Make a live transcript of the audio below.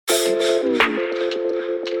So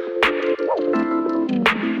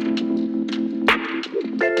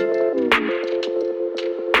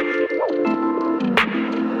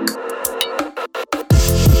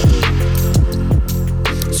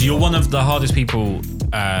you're one of the hardest people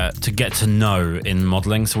to get to know in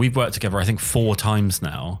modelling. So we've worked together, I think, 4 times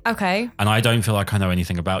now. Okay. And I don't feel like I know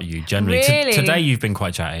anything about you generally. Really? Today you've been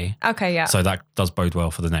quite chatty. Okay, yeah. So that does bode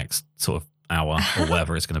well for the next sort of hour or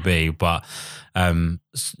whatever it's going to be. But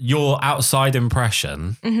your outside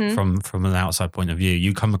impression from an outside point of view,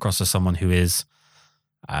 you come across as someone who is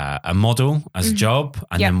a model as a job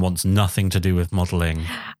and then wants nothing to do with modelling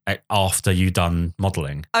after you've done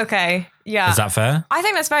modelling. Okay, yeah. Is that fair? I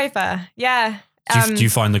think that's very fair, yeah. Do you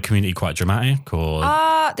find the community quite dramatic or?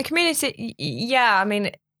 The community, yeah. I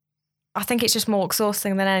mean, I think it's just more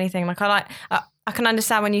exhausting than anything. Like I can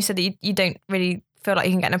understand when you said that you don't really feel like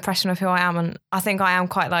you can get an impression of who I am. And I think I am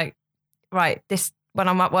quite like, right, this, when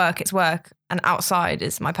I'm at work, it's work and outside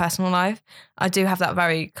is my personal life. I do have that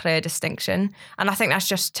very clear distinction. And I think that's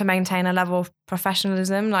just to maintain a level of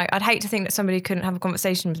professionalism. Like I'd hate to think that somebody couldn't have a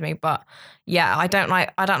conversation with me, but yeah, I don't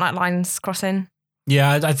like lines crossing.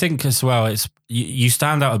 Yeah, I think as well, it's you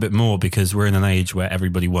stand out a bit more because we're in an age where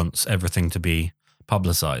everybody wants everything to be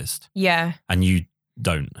publicised. Yeah. And you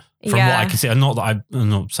don't. From what I can see, and not that I'm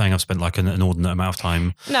not saying I've spent like an inordinate amount of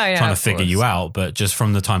time trying to figure you out, but just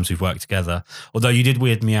from the times we've worked together. Although you did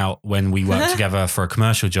weird me out when we worked together for a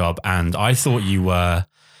commercial job, and I thought you were,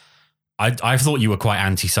 I thought you were quite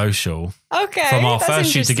antisocial. Okay. From our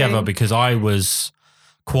first shoot together, because I was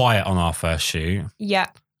quiet on our first shoot. Yeah.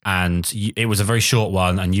 And it was a very short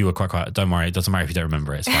one and you were quite quiet. Don't worry, it doesn't matter if you don't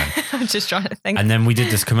remember it, it's fine. I'm just trying to think. And then we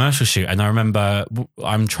did this commercial shoot and I remember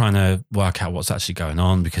I'm trying to work out what's actually going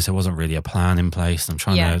on because there wasn't really a plan in place. I'm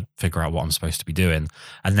trying to figure out what I'm supposed to be doing.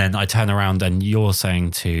 And then I turn around and you're saying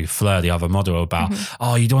to Fleur, the other model, about,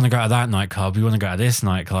 oh, you don't want to go to that nightclub, you want to go to this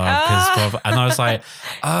nightclub. And I was like,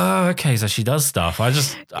 oh, okay, so she does stuff.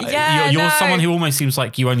 You're someone who almost seems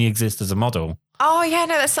like you only exist as a model. Oh yeah,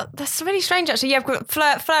 no, that's really strange actually. Yeah,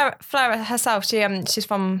 Fleur herself. She's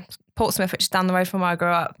from Portsmouth, which is down the road from where I grew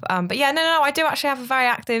up. But yeah, no, I do actually have a very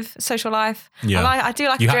active social life. Yeah, I do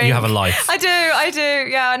like a drink. You have a life. I do.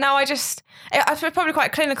 Yeah, no, I'm probably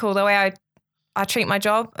quite clinical the way I treat my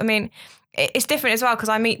job. I mean, it's different as well because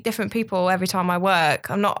I meet different people every time I work.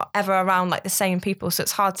 I'm not ever around like the same people, so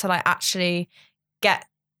it's hard to like actually get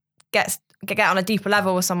on a deeper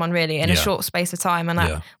level with someone really in a short space of time. And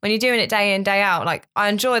when you're doing it day in, day out, like I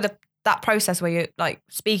enjoy that process where you're like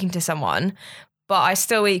speaking to someone, but I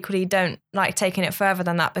still equally don't like taking it further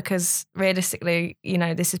than that because realistically, you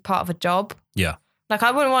know, this is part of a job. Yeah. Like I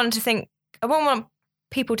wouldn't want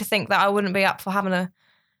people to think that I wouldn't be up for having a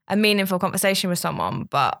meaningful conversation with someone,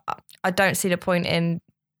 but I don't see the point in,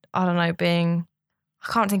 I don't know, I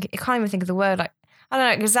can't even think of the word, like, I don't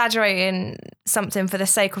know, exaggerating something for the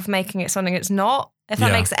sake of making it something it's not, if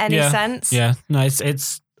that makes any sense. Yeah, no,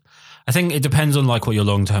 it's. I think it depends on like what your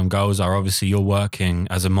long-term goals are. Obviously, you're working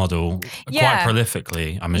as a model quite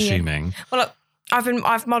prolifically, I'm assuming. Well, look,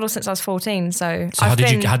 I've modelled since I was 14, so how did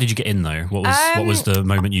you get in though? What was the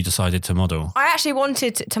moment you decided to model? I actually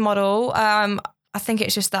wanted to model. I think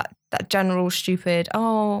it's just that general stupid,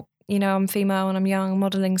 you know, I'm female and I'm young.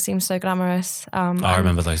 Modelling seems so glamorous. I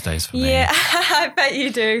remember those days for me. Yeah, I bet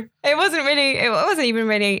you do. It wasn't even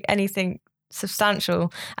really anything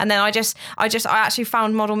substantial. And then I actually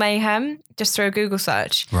found Model Mayhem just through a Google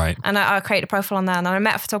search. Right. And I created a profile on there. And I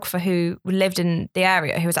met a photographer who lived in the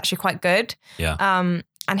area who was actually quite good. Yeah.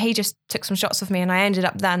 And he just took some shots of me and I ended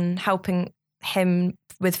up then helping him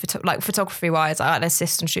with photography wise. I had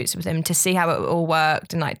assistant shoots with him to see how it all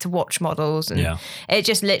worked and like to watch models, and it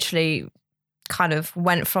just literally kind of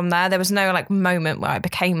went from there. There was no like moment where I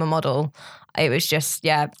became a model. It was just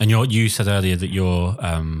And you said earlier that your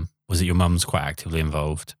mum's quite actively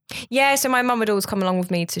involved? Yeah, so my mum would always come along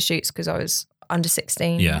with me to shoots because I was under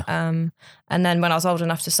 16. Yeah. And then when I was old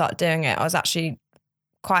enough to start doing it, I was actually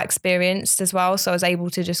quite experienced as well, so I was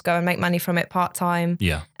able to just go and make money from it part-time.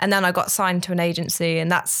 Yeah. And then I got signed to an agency,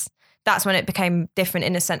 and that's when it became different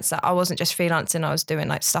in the sense that I wasn't just freelancing, I was doing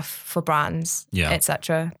like stuff for brands,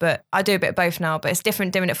 etc. But I do a bit of both now, but it's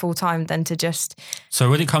different doing it full-time than to just...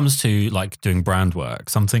 So when it comes to like doing brand work,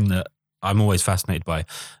 something that I'm always fascinated by,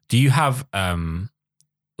 do you have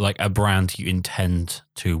like a brand you intend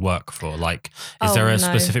to work for? Like, is there a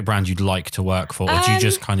specific brand you'd like to work for, or do you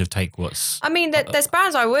just kind of take what's... I mean, there's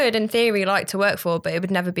brands I would, in theory, like to work for, but it would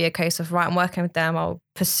never be a case of, right, I'm working with them, I'll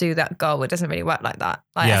pursue that goal. It doesn't really work like that.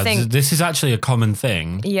 Like, I think this is actually a common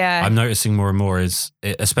thing. Yeah. I'm noticing more and more is,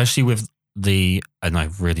 especially with and I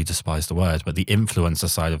really despise the word, but the influencer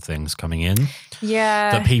side of things coming in.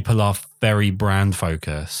 Yeah. That people are very brand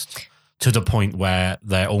focused to the point where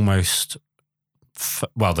they're almost,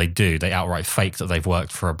 they outright fake that they've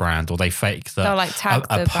worked for a brand, or they fake that like tag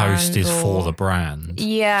a post is for the brand.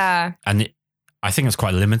 Yeah. And I think it's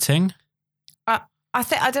quite limiting.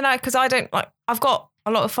 I don't know, because I've got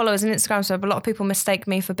a lot of followers on Instagram, so a lot of people mistake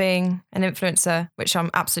me for being an influencer, which I'm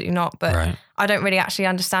absolutely not, but I don't really actually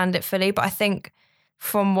understand it fully. But I think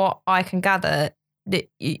from what I can gather, that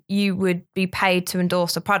you would be paid to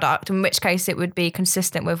endorse a product, in which case it would be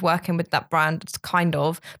consistent with working with that brand, kind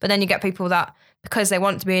of. But then you get people that, because they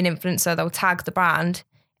want to be an influencer, they'll tag the brand,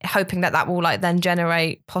 hoping that will like then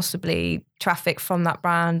generate possibly traffic from that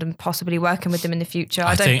brand and possibly working with them in the future.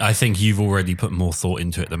 I think you've already put more thought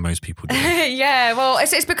into it than most people do. Yeah, well,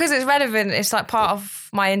 it's because it's relevant. It's like part of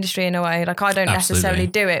my industry in a way. Like I don't necessarily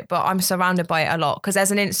do it, but I'm surrounded by it a lot, because there's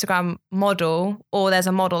an Instagram model, or there's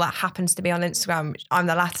a model that happens to be on Instagram. I'm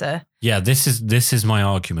the latter. Yeah, this is my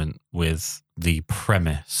argument with the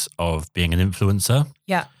premise of being an influencer.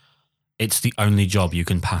 Yeah. It's the only job you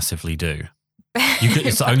can passively do.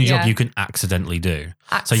 It's the only job you can accidentally do.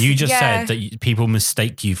 So you just said that people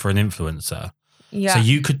mistake you for an influencer. Yeah. So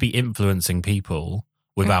you could be influencing people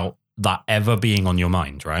without that ever being on your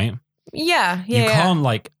mind, right? Yeah. You can't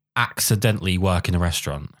like accidentally work in a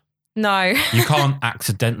restaurant. No. You can't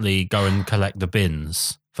accidentally go and collect the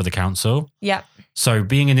bins for the council. Yeah. So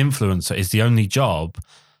being an influencer is the only job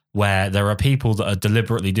where there are people that are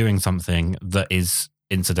deliberately doing something that is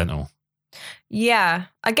incidental. Yeah,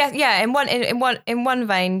 I guess. Yeah, in one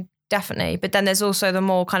vein, definitely. But then there's also the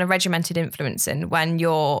more kind of regimented influencing, when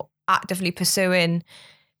you're actively pursuing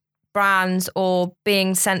brands or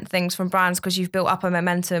being sent things from brands because you've built up a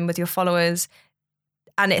momentum with your followers,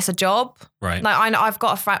 and it's a job. Right. Like I've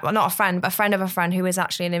got a friend, well, not a friend, but a friend of a friend who is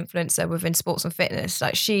actually an influencer within sports and fitness.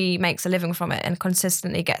 Like she makes a living from it and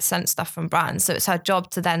consistently gets sent stuff from brands. So it's her job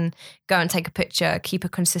to then go and take a picture, keep a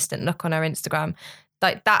consistent look on her Instagram.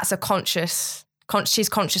 Like that's she's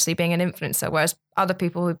consciously being an influencer, whereas other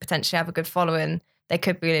people who potentially have a good following, they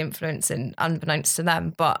could be influencing unbeknownst to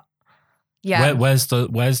them. But yeah,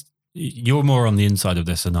 where's you're more on the inside of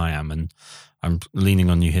this than I am, and I'm leaning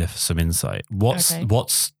on you here for some insight. What's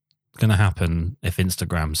going to happen if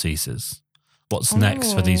Instagram ceases? What's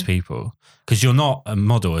next for these people? Because you're not a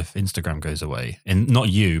model if Instagram goes away. Not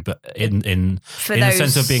you, but in the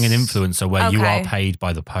sense of being an influencer where you are paid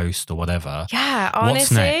by the post or whatever. Yeah,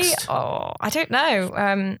 honestly. What's next? I don't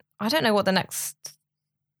know. I don't know what the next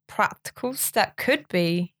practical step could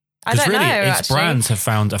be. I don't know. Brands have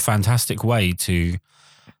found a fantastic way to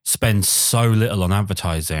spend so little on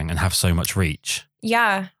advertising and have so much reach.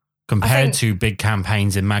 Yeah. Compared to big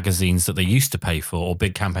campaigns in magazines that they used to pay for, or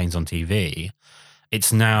big campaigns on TV,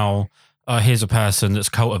 it's now, here's a person that's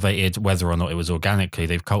cultivated, whether or not it was organically,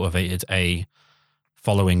 they've cultivated a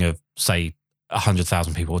following of, say,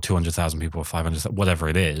 100,000 people or 200,000 people or 500, whatever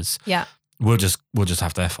it is. Yeah. We'll just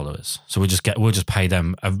have their followers. So we'll just pay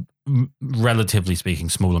them a relatively speaking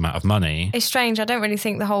small amount of money. It's strange. I don't really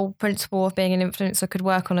think the whole principle of being an influencer could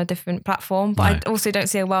work on a different platform, but I also don't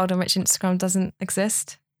see a world in which Instagram doesn't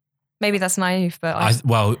exist. Maybe that's naive, but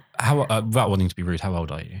without wanting to be rude, how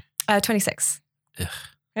old are you? 26.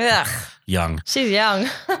 Ugh. Young. She's young.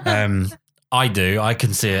 I do. I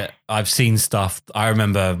can see it. I've seen stuff. I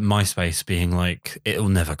remember MySpace being like, it'll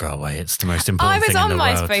never go away. It's the most important thing in the world.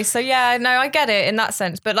 I was on MySpace, so yeah, no, I get it in that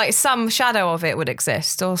sense. But like some shadow of it would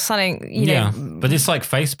exist or something, you know. But it's like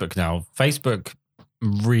Facebook now. Facebook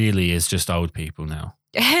really is just old people now.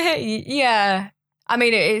 Yeah. I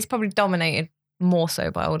mean, it's probably dominated more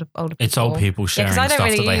so by older people. It's old people sharing stuff that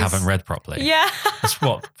they haven't read properly. Yeah. That's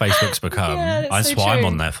what Facebook's become. That's so what true. I'm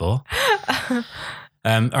on there for.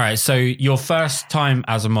 All right. So your first time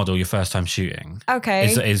as a model, your first time shooting. Okay.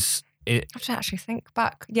 Is it? I have to actually think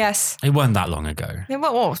back. Yes. It wasn't that long ago. It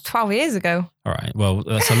was 12 years ago. All right. Well,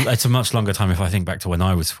 it's a much longer time if I think back to when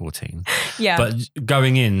I was 14. Yeah. But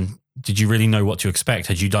going in, did you really know what to expect?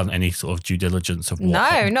 Had you done any sort of due diligence of what?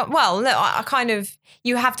 No, not well. No, I kind of,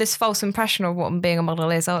 you have this false impression of what being a model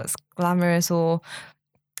is. Oh, it's glamorous, or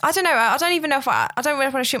I don't know. I don't even know if I don't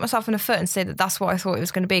really want to shoot myself in the foot and say that that's what I thought it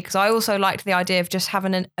was going to be, because I also liked the idea of just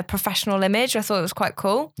having a professional image. I thought it was quite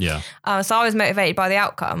cool. Yeah. So I was motivated by the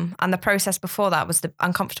outcome, and the process before that was the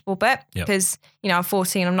uncomfortable bit, because, you know, I'm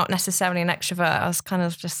 14. I'm not necessarily an extrovert. I was kind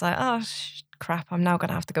of just like, oh, crap, I'm now going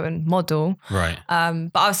to have to go and model. Right.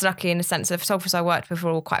 But I was lucky in the sense that the photographers I worked with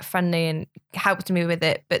were all quite friendly and helped me with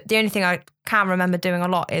it. But the only thing I can remember doing a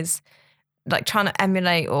lot is like trying to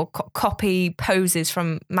emulate or copy poses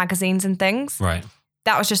from magazines and things. Right.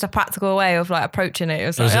 that was just a practical way of like approaching it. It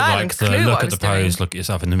was Was like, it I like didn't the clue look what I at the was doing. pose, look at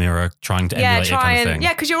yourself in the mirror, trying to emulate it kind of thing?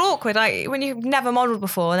 Yeah, because you're awkward. Like when you've never modelled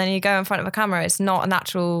before and then you go in front of a camera, it's not a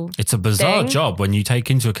natural It's a bizarre thing. job when you take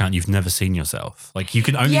into account you've never seen yourself. Like you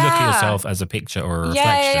can only look at yourself as a picture or a reflection.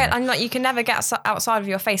 Yeah. And like you can never get outside of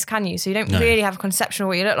your face, can you? So you don't really have a conception of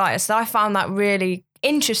what you look like. So I found that really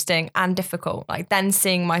interesting and difficult. Like then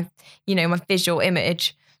seeing my visual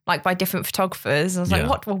image like by different photographers. I was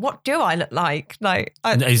like, what do I look like? Like,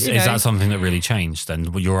 is that something that really changed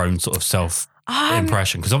then? Your own sort of self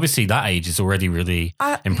impression? Because obviously that age is already really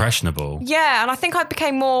impressionable. Yeah, and I think I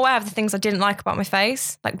became more aware of the things I didn't like about my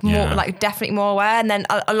face, like more, like definitely more aware. And then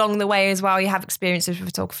along the way as well, you have experiences with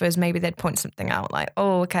photographers. Maybe they'd point something out, like,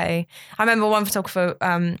 oh, okay. I remember one photographer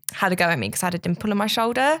had a go at me because I had a dimple in my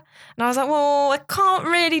shoulder, and I was like, well, I can't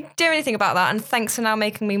really do anything about that. And thanks for now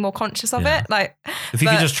making me more conscious of it. Like, if you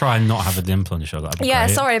could just try and not have a dimple on your shoulder, that'd be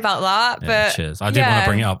great. Sorry about that. But cheers. I didn't want to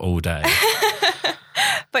bring it up all day.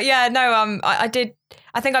 But yeah, no, I did.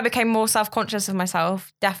 I think I became more self-conscious of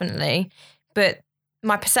myself, definitely. But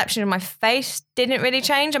my perception of my face didn't really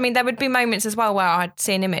change. I mean, there would be moments as well where I'd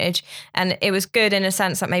see an image and it was good in a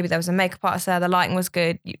sense that maybe there was a makeup artist there, the lighting was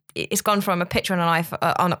good. It's gone from a picture on an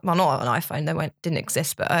iPhone, not an iPhone, didn't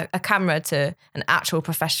exist, but a camera to an actual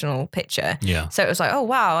professional picture. Yeah. So it was like, oh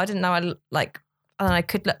wow, I didn't know I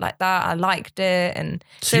could look like that. I liked it, and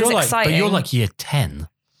so it was exciting. But you're like year 10.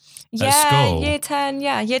 Yeah, at school. year 10.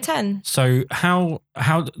 Yeah, year 10. So how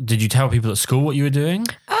did you tell people at school what you were doing?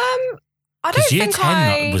 I don't think year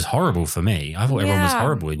 10 was horrible for me. I thought everyone was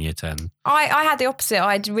horrible in year 10. I had the opposite.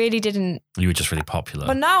 I really didn't. You were just really popular.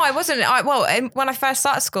 But no, I wasn't. When I first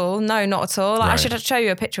started school, no, not at all. Like, I should show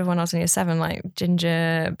you a picture of when I was in year 7, like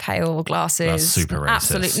ginger, pale glasses. That's super racist.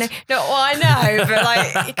 Absolutely. No, well, I know, but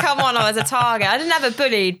like, come on, I was a target. I didn't ever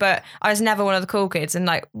bullied, but I was never one of the cool kids. And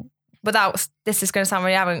like, this is going to sound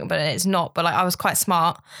really arrogant, but it's not. But like, I was quite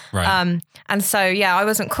smart. Right. And so yeah, I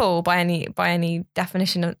wasn't cool by any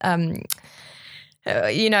definition of.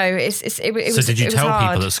 It was. So did you tell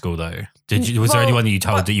hard. people at school though? Was there anyone that you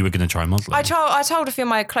told that you were going to try modelling? I told a few of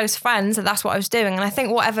my close friends that that's what I was doing, and I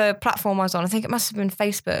think whatever platform I was on, I think it must have been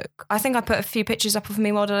Facebook. I think I put a few pictures up of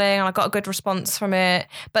me modelling, and I got a good response from it.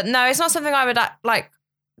 But no, it's not something I would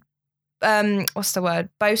what's the word,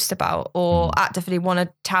 boast about or actively want to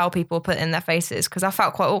tell people, put in their faces, because I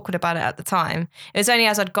felt quite awkward about it at the time. It was only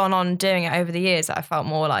as I'd gone on doing it over the years that I felt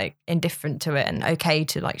more like indifferent to it and okay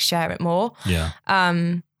to like share it more. Yeah.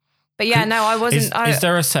 But yeah, no, I wasn't. Is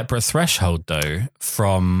there a separate threshold though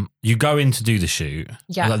from you go in to do the shoot?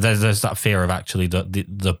 Yeah. Like there's that fear of actually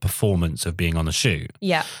the performance of being on the shoot.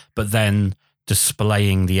 Yeah. But then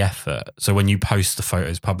displaying the effort. So when you post the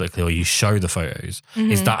photos publicly or you show the photos,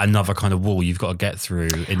 is that another kind of wall you've got to get through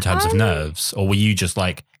in terms of nerves? Or were you just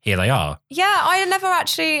like, here they are? Yeah, I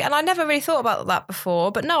never really thought about that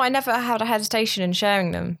before. But no, I never had a hesitation in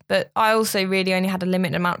sharing them. But I also really only had a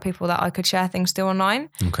limited amount of people that I could share things to online.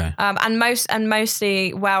 Okay. And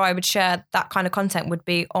mostly where I would share that kind of content would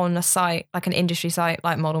be on a site, like an industry site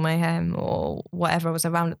like Model Mayhem or whatever was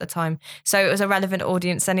around at the time. So it was a relevant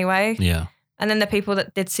audience anyway. Yeah. And then the people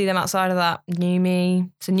that did see them outside of that knew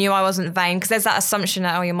me, so knew I wasn't vain. Because there's that assumption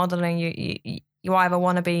that, you're modelling, you either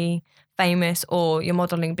want to be famous or you're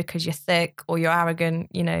modelling because you're thick or you're arrogant,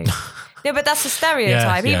 Yeah, but that's a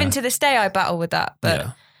stereotype. Yeah. Even to this day, I battle with that.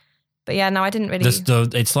 But yeah, no, I didn't really.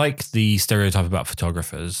 It's like the stereotype about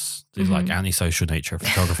photographers, the like antisocial nature of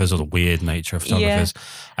photographers or the weird nature of photographers. Yeah.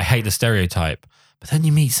 I hate the stereotype. But then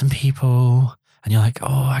you meet some people and you're like, oh,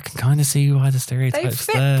 I can kind of see why the stereotype's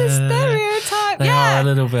there. They fit the stereotype. They are a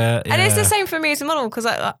little bit. Yeah. And it's the same for me as a model, because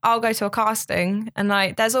I'll go to a casting and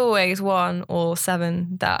like there's always 1 or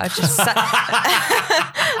 7 that are just sat.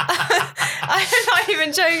 I'm not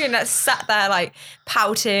even joking, that sat there like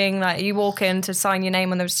pouting, like you walk in to sign your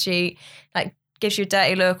name on the sheet, like gives you a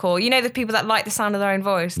dirty look, or the people that like the sound of their own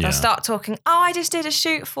voice. They'll start talking, oh, I just did a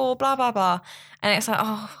shoot for blah blah blah, and it's like,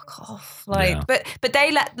 oh god, like but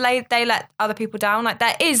they let other people down. Like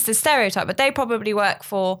there is the stereotype, but they probably work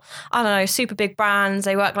for, I don't know, super big brands.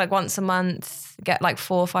 They work like once a month, get like £4,000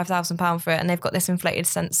 or £5,000 for it, and they've got this inflated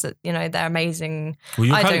sense that they're amazing. Well,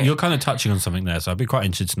 you're kind of touching on something there, so I'd be quite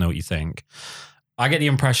interested to know what you think. I get the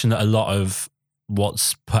impression that a lot of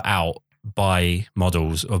what's put out by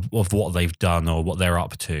models of what they've done or what they're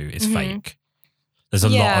up to is fake. There's a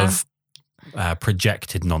lot of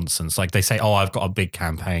projected nonsense. Like they say, oh, I've got a big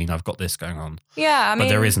campaign, I've got this going on. Yeah, I mean, but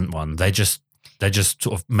there isn't one. They just They're just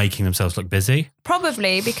sort of making themselves look busy?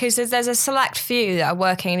 Probably, because there's a select few that are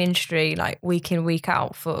working in industry like week in, week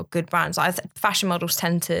out for good brands. Fashion models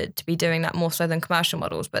tend to be doing that more so than commercial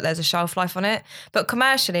models, but there's a shelf life on it. But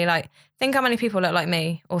commercially, like, think how many people look like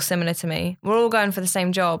me or similar to me. We're all going for the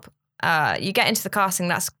same job. You get into the casting,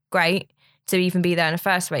 that's great to even be there in the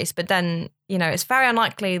first place. But then, you know, it's very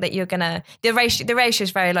unlikely that you're going to, the ratio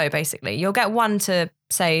is very low, basically. You'll get 1 to,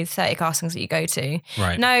 say, 30 castings that you go to.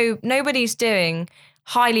 Right. No, nobody's doing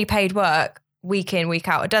highly paid work week in, week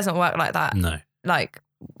out. It doesn't work like that. No. Like,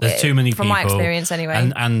 there's too many from people. my experience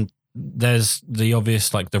anyway. And there's the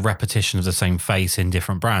obvious, like, the repetition of the same face in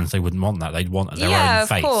different brands. They wouldn't want that. They'd want their own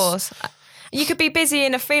face. Yeah, of course. You could be busy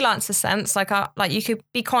in a freelancer sense, like you could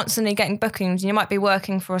be constantly getting bookings and you might be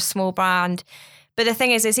working for a small brand. But the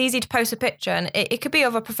thing is, it's easy to post a picture and it could be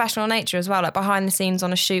of a professional nature as well, like behind the scenes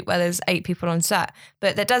on a shoot where there's 8 people on set.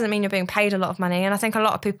 But that doesn't mean you're being paid a lot of money. And I think a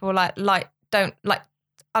lot of people don't I don't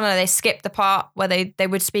know, they skip the part where they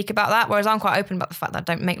would speak about that. Whereas I'm quite open about the fact that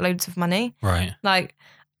I don't make loads of money. Right. Like,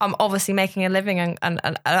 I'm obviously making a living and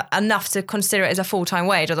enough to consider it as a full-time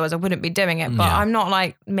wage. Otherwise I wouldn't be doing it. But I'm not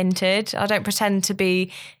like minted. I don't pretend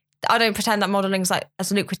that modeling's like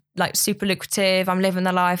super lucrative. I'm living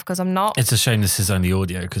the life, because I'm not. It's a shame this is only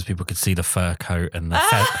audio, because people could see the fur coat and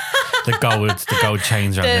the gold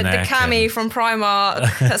chains around the neck. The cami from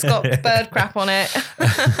Primark that's got bird crap on it.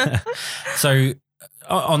 So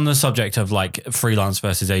on the subject of like freelance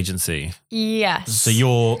versus agency. Yes. So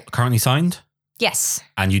you're currently signed? Yes.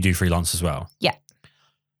 And you do freelance as well? Yeah.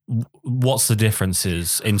 What's the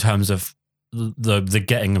differences in terms of the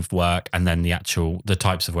getting of work and then the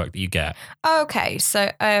types of work that you get? Okay,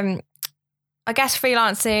 so I guess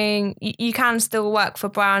freelancing, you can still work for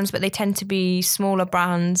brands, but they tend to be smaller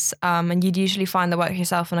brands, and you'd usually find the work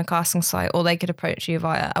yourself on a casting site, or they could approach you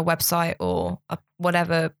via a website or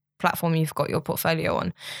whatever platform you've got your portfolio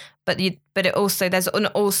on. But there's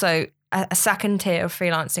also a second tier of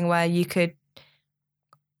freelancing where you could,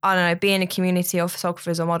 I don't know, be in a community of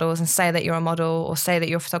photographers or models and say that you're a model or say that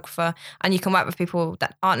you're a photographer, and you can work with people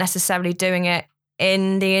that aren't necessarily doing it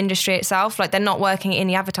in the industry itself. Like, they're not working in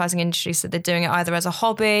the advertising industry, so they're doing it either as a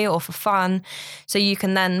hobby or for fun. So you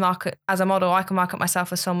can then market, as a model, I can market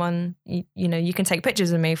myself as someone, you know, you can take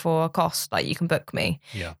pictures of me for a cost, like you can book me.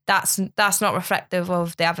 Yeah. That's not reflective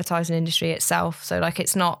of the advertising industry itself. So like,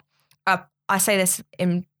 it's not, I say this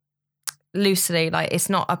in loosely, like, it's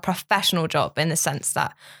not a professional job in the sense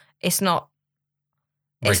that it's not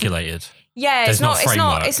regulated. Yeah, it's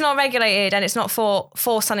not regulated, and it's not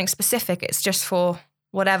for something specific. It's just for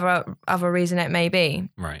whatever other reason it may be.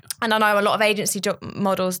 Right. And I know a lot of agency job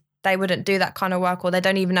models, they wouldn't do that kind of work, or they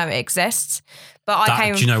don't even know it exists.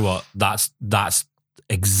 But do you know what? That's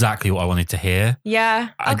exactly what I wanted to hear. Yeah.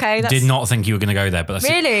 Okay. I did not think you were going to go there, but that's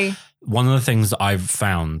really one of the things that I've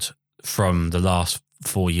found from the last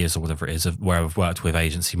 4 years or whatever it is of where I've worked with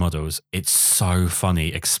agency models. It's so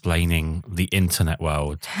funny explaining the internet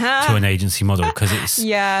world to an agency model, because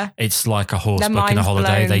it's like a horse booking a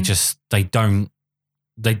holiday. Blown.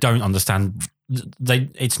 They don't understand.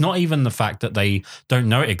 It's not even the fact that they don't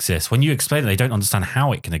know it exists. When you explain it, they don't understand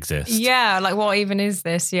how it can exist. Yeah, like, what even is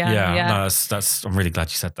this? Yeah. No, that's. I'm really glad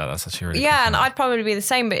you said that. That's actually really yeah, cool. And I'd probably be the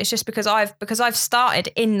same, but it's just because I've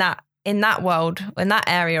started in that world, in that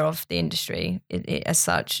area of the industry, as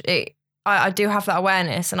such. I do have that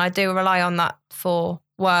awareness, and I do rely on that for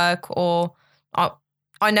work, or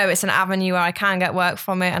I know it's an avenue where I can get work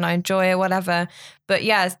from it and I enjoy it, whatever. But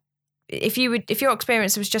yeah, if your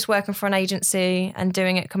experience was just working for an agency and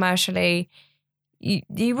doing it commercially,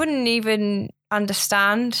 you wouldn't even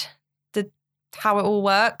understand how it all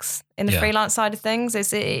works in the freelance side of things.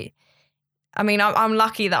 I mean, I'm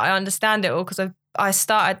lucky that I understand it all, because I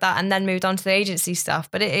started that and then moved on to the agency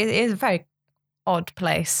stuff, but it is a very odd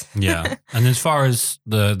place. Yeah. And as far as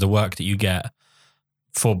the work that you get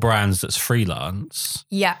for brands that's freelance,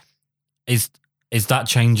 is that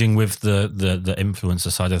changing with the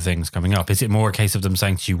influencer side of things coming up? Is it more a case of them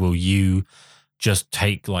saying to you, will you just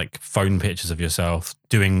take like phone pictures of yourself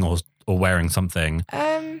doing or wearing something?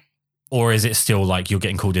 Or is it still like you're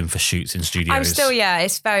getting called in for shoots in studios? I'm still,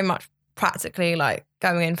 it's very much practically like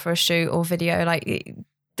going in for a shoot or video. Like,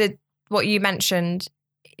 what you mentioned,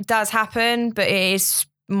 it does happen, but it is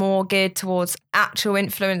more geared towards actual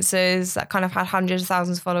influencers that kind of had hundreds of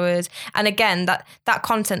thousands of followers. And again, that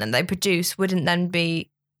content that they produce wouldn't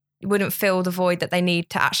fill the void that they need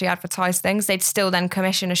to actually advertise things. They'd still then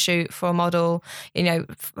commission a shoot for a model, you know,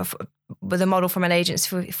 with a model from an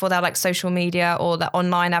agency for their like social media or their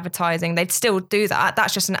online advertising. They'd still do that.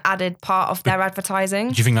 That's just an added part of their advertising.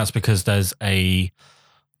 Do you think that's because there's a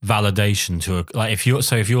validation to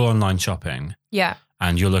if you're online shopping,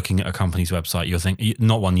 and you're looking at a company's website, you're thinking,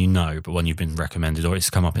 not one you know, but one you've been recommended or it's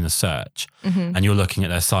come up in a search, and you're looking at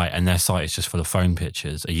their site and their site is just full of phone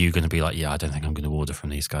pictures. Are you going to be like, yeah, I don't think I'm going to order from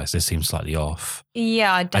these guys. This seems slightly off.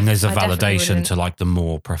 Yeah. And there's a validation to like the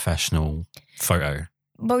more professional photo.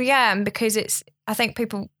 Well, yeah. And because I think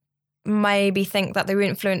people maybe think that the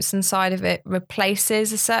influence inside of it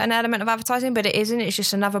replaces a certain element of advertising, but it isn't. It's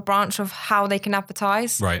just another branch of how they can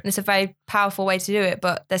advertise. Right. And it's a very powerful way to do it,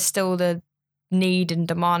 but there's still the need and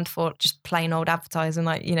demand for just plain old advertising,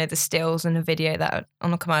 like, you know, the stills in a video that are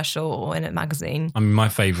on a commercial or in a magazine. I mean, my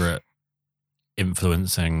favorite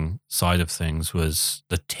influencing side of things was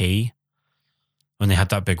the tea. When they had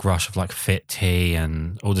that big rush of like fit tea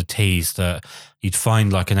and all the teas that you'd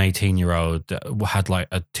find like an 18-year-old that had like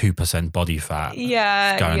a 2% body fat.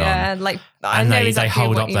 Going on. Like, and they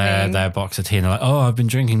hold up their box of tea and they're like, oh, I've been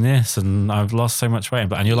drinking this and I've lost so much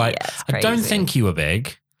weight. And you're like, I don't think you were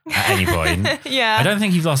big at any point. I don't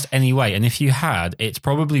think you've lost any weight. And if you had, it's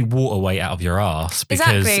probably water weight out of your ass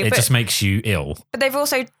because it just makes you ill. But they've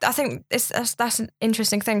also, I think that's an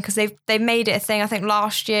interesting thing because they've made it a thing, I think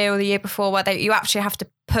last year or the year before, where you actually have to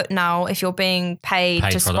put now, if you're being paid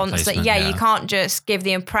to sponsor, you can't just give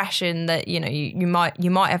the impression that, you know, you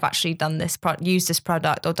might have actually done this used this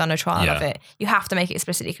product or done a trial of it. You have to make it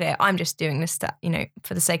explicitly clear, I'm just doing this to, you know,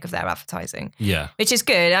 for the sake of their advertising. Which is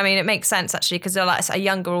good. I mean, it makes sense actually, because they're like, a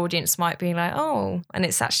younger audience might be like, oh, and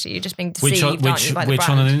it's actually, you're just being deceived, which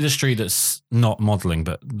on an industry that's not modeling,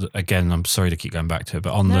 but again, I'm sorry to keep going back to it,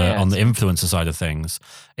 but on the influencer side of things,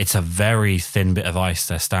 it's a very thin bit of ice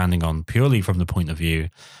they're standing on, purely from the point of view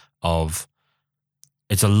of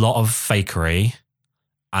it's a lot of fakery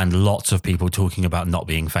and lots of people talking about not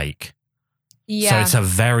being fake. So it's a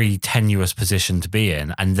very tenuous position to be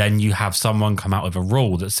in. And then you have someone come out with a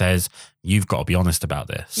rule that says, you've got to be honest about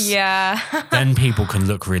this. Then people can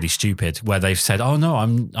look really stupid where they've said, oh no,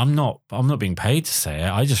 I'm not being paid to say it.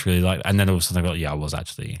 I just really like, and then all of a sudden they've got, I was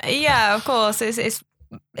actually. Of course.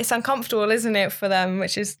 It's uncomfortable, isn't it, for them,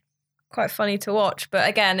 which is quite funny to watch. But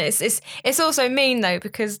again, it's also mean though,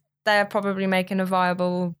 because they're probably making a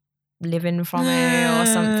viable living from it or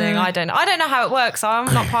something. I don't know how it works. So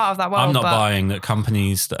I'm not part of that world. I'm not buying that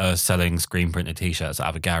companies that are selling screen printed t-shirts out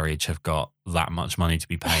of a garage have got that much money to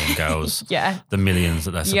be paying girls. The millions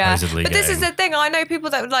that they're supposedly getting. But this is the thing. I know people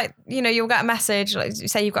that would like, you know, you'll get a message, like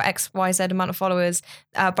say you've got XYZ amount of followers,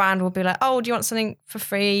 a brand will be like, oh, do you want something for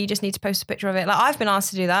free? You just need to post a picture of it. Like I've been asked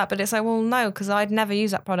to do that, but it's like, well, no, because I'd never use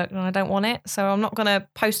that product and I don't want it. So I'm not going to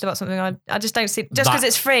post about something I just don't see, just because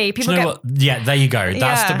it's free. People get... Yeah, there you go.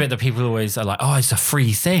 That's the bit that people always are like, oh, it's a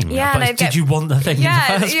free thing. But did you want the thing in the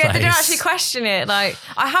first place? They don't actually question it. Like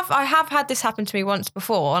I have had this happen to me once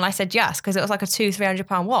before and I said yes, because it was like a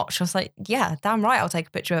 £200-300 watch. I was like, yeah, damn right, I'll take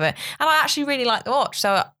a picture of it. And I actually really liked the watch.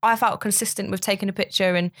 So I felt consistent with taking a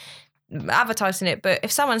picture and advertising it. But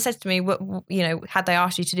if someone said to me, you know, had they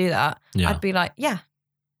asked you to do that, I'd be like, yeah.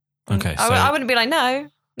 Okay. I wouldn't be like, no.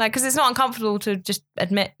 Like, because it's not uncomfortable to just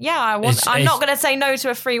admit, I'm not going to say no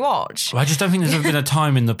to a free watch. Well, I just don't think there's ever been a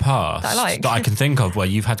time in the past that I can think of where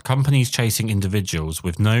you've had companies chasing individuals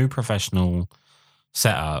with no professional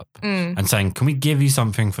setup and saying, can we give you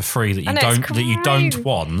something for free that you don't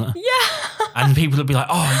want? And people would be like,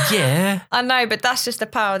 oh yeah. I know, but that's just the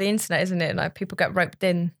power of the internet, isn't it? Like people get roped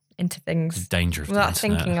into things. The danger of the without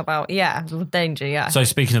internet. Thinking about the danger. So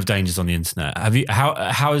speaking of dangers on the internet,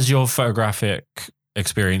 how has your photographic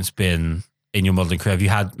experience been in your modelling career? Have you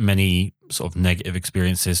had many sort of negative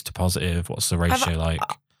experiences to positive? What's the ratio like?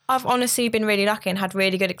 I've honestly been really lucky and had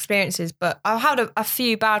really good experiences, but I've had a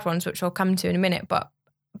few bad ones, which I'll come to in a minute. But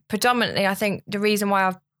predominantly, I think the reason why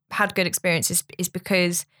I've had good experiences is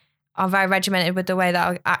because I'm very regimented with the way that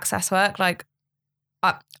I access work. Like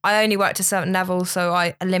I only work to a certain level, so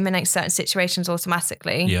I eliminate certain situations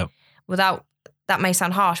automatically. Without, that may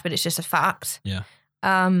sound harsh, but it's just a fact.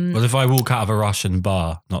 Well, if I walk out of a Russian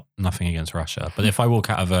bar, nothing against Russia, but if I walk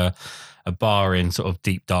out of a bar in sort of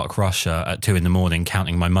deep, dark Russia at 2 a.m,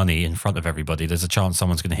 counting my money in front of everybody, there's a chance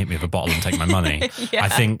someone's going to hit me with a bottle and take my money. I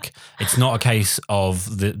think it's not a case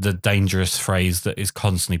of the dangerous phrase that is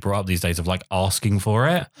constantly brought up these days of like asking for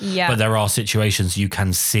it. But there are situations you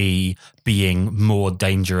can see being more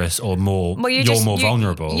dangerous or more, you're more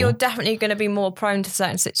vulnerable. You're definitely going to be more prone to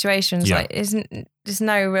certain situations. Like there's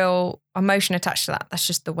no real emotion attached to that. That's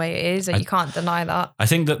just the way it is, and you can't deny that. I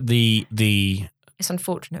think that it's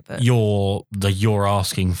unfortunate, but you're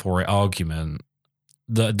asking for it argument,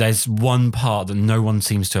 there's one part that no one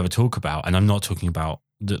seems to ever talk about, and I'm not talking about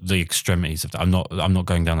the extremities of that. I'm not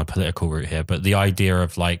going down a political route here, but the idea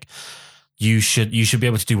of like you should be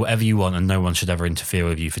able to do whatever you want and no one should ever interfere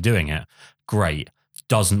with you for doing it. Great.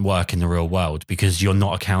 Doesn't work in the real world because you're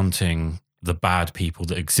not accounting the bad people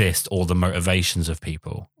that exist or the motivations of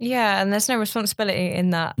people. Yeah, and there's no responsibility in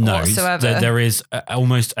that No, whatsoever. There is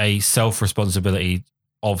almost a self-responsibility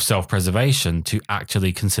of self-preservation to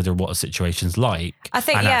actually consider what a situation's like, I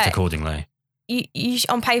think, and act accordingly. You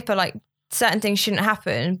on paper, like, certain things shouldn't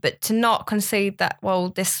happen, but to not concede that, well,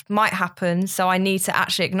 this might happen, so I need to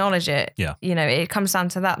actually acknowledge it. Yeah. You know, it comes down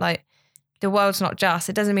to that, like, the world's not just.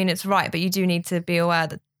 It doesn't mean it's right, but you do need to be aware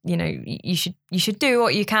that, you know, you should do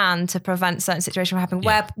what you can to prevent certain situations from happening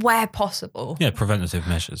where possible. Yeah, preventative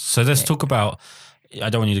measures. So let's talk about, I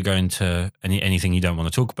don't want you to go into anything you don't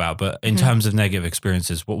want to talk about, but in terms of negative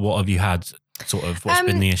experiences, what have you had, sort of, what's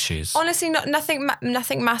been the issues? Honestly,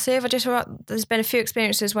 nothing massive. There's been a few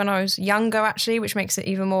experiences when I was younger, actually, which makes it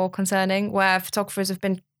even more concerning, where photographers have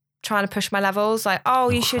been trying to push my levels, like,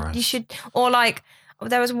 you should, or like,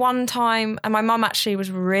 there was one time, and my mum actually was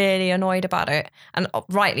really annoyed about it, and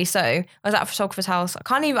rightly so. I was at a photographer's house. I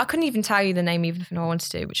couldn't even tell you the name, even if I wanted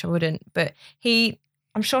to, which I wouldn't. But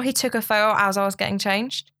I'm sure he took a photo as I was getting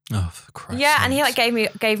changed. Oh, for Christ's yeah, and he like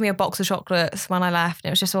gave me a box of chocolates when I left, and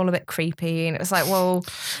it was just all a bit creepy. And it was like, well,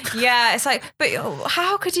 yeah, it's like, but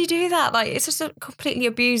how could you do that? Like, it's just completely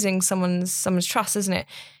abusing someone's trust, isn't it?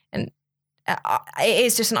 And it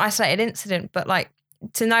is just an isolated incident, but like,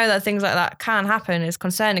 to know that things like that can happen is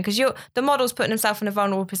concerning, because the model's putting himself in a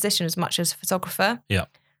vulnerable position as much as a photographer. Yeah.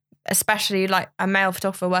 Especially like a male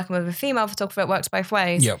photographer working with a female photographer, it works both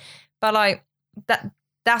ways. Yeah. But like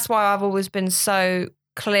that's why I've always been so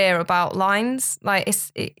clear about lines. Like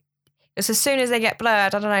it's as soon as they get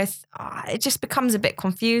blurred, I don't know, it just becomes a bit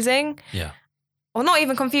confusing. Yeah. Or not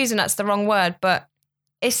even confusing, that's the wrong word, but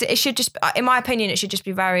it should just, in my opinion, it should just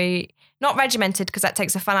be very, not regimented, because that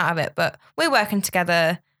takes the fun out of it, but we're working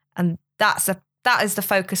together, and that is the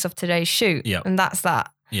focus of today's shoot. Yeah. And that's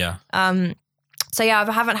that. Yeah. So yeah,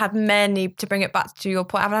 I haven't had many, to bring it back to your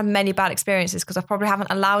point, I haven't had many bad experiences because I probably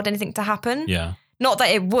haven't allowed anything to happen. Yeah. Not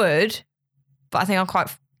that it would, but I think I'm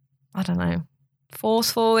quite, I don't know,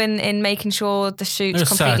 forceful in making sure the shoot's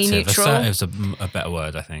completely neutral. Assertive's a better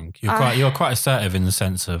word, I think. You're quite assertive in the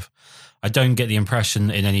sense of, I don't get the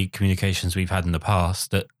impression in any communications we've had in the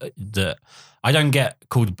past that I don't get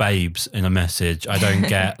called babes in a message. I don't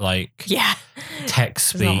get like text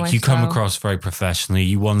speak. You come across very professionally.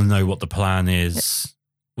 You want to know what the plan is,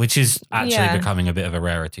 which is actually becoming a bit of a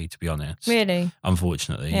rarity, to be honest. Really?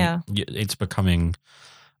 Unfortunately. Yeah. It's becoming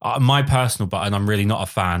my personal, and I'm really not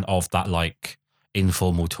a fan of that like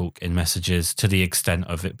informal talk in messages, to the extent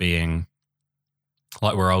of it being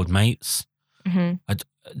like we're old mates. Mm-hmm.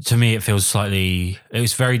 To me, it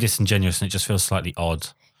was very disingenuous, and it just feels slightly odd.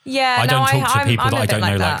 Yeah, I don't talk to people I'm that I don't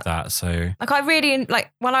know that. like that. So, like, I really,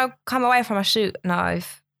 like, when I come away from a shoot and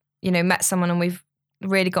I've, met someone and we've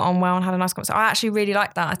really got on well and had a nice conversation, I actually really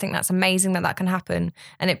like that. I think that's amazing that can happen,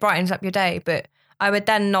 and it brightens up your day. But I would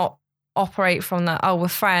then not operate from that, we're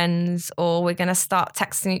friends, or we're going to start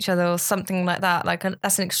texting each other or something like that. Like,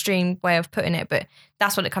 that's an extreme way of putting it, but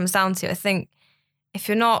that's what it comes down to. I think if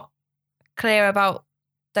you're not clear about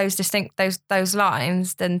those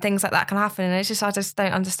lines, then things like that can happen, and I just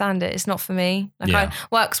don't understand it. It's not for me. Like,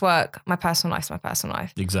 work's work, my personal life's my personal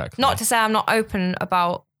life. Exactly. Not to say I'm not open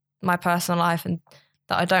about my personal life and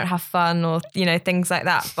that I don't have fun or things like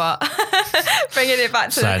that, but bringing it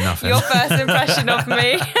back to your first impression of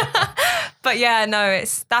me. But yeah, no,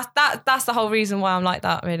 that's the whole reason why I'm like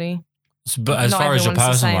that, really. But as far as your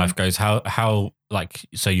personal life goes, how like,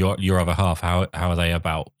 so your other half, how are they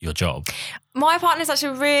about your job? My partner's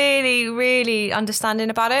actually really, really understanding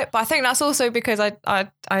about it, but I think that's also because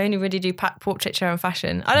I only really do portraiture and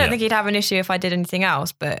fashion. I don't think he'd have an issue if I did anything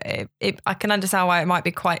else, but I can understand why it might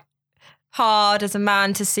be quite hard as a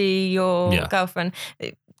man to see your girlfriend.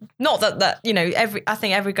 Not that I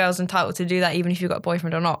think every girl's entitled to do that, even if you've got a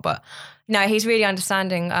boyfriend or not. But no, he's really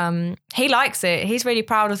understanding. He likes it. He's really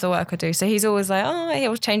proud of the work I do. So he's always like,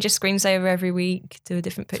 he'll change his screensaver every week to a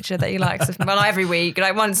different picture that he likes. Well, not every week,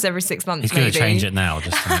 like once every 6 months. He's going to change it now,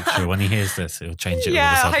 just to make sure when he hears this, he'll change it.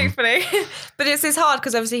 Yeah, all of a sudden. Hopefully. But it's hard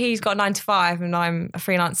because obviously he's got 9 to 5 and I'm a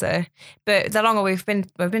freelancer. But the longer we've been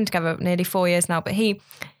together nearly 4 years now. But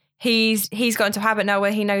He's got into a habit now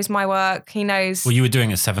where he knows my work. He knows. Well, you were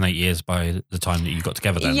doing it 7-8 years by the time that you got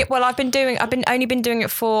together then. Yeah, well, I've only been doing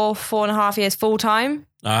it for 4.5 years full time.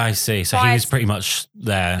 I see. So he was pretty much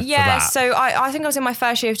there. Yeah. For that. So I think I was in my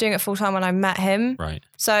first year of doing it full time when I met him. Right.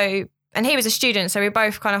 So, and he was a student, so we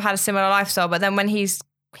both kind of had a similar lifestyle. But then when he's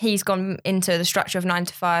gone into the structure of 9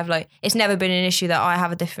 to 5, like, it's never been an issue that I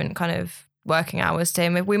have a different kind of working hours to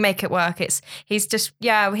him. If we make it work,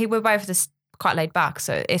 we're both just quite laid back,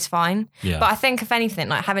 so it's fine. Yeah. But I think if anything,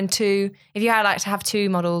 like if you had like to have 2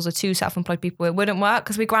 models or 2 self-employed people, it wouldn't work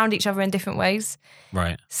because we ground each other in different ways.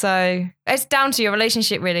 Right. So it's down to your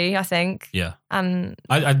relationship, really, I think. Yeah. And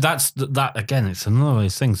that again, it's another of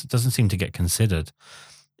those things that doesn't seem to get considered.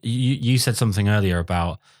 You said something earlier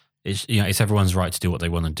about it's everyone's right to do what they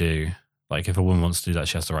want to do. Like if a woman wants to do that,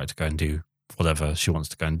 she has the right to go and do whatever she wants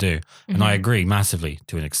to go and do. Mm-hmm. And I agree massively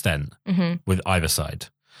to an extent with either side.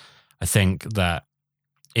 I think that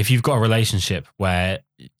if you've got a relationship where,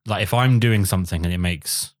 like, if I'm doing something and it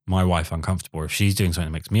makes my wife uncomfortable, or if she's doing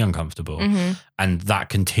something that makes me uncomfortable, and that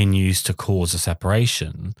continues to cause a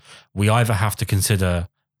separation, we either have to consider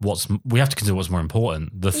what's more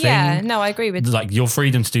important. The thing. Yeah, no, I agree with like your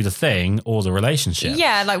freedom to do the thing or the relationship.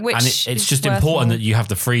 Yeah, like which. And it's just important that you have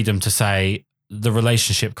the freedom to say the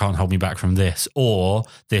relationship can't hold me back from this, or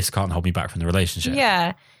this can't hold me back from the relationship.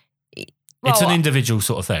 Yeah. Well, it's an individual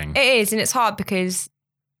sort of thing. It is, and it's hard because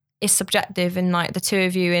it's subjective, and like the 2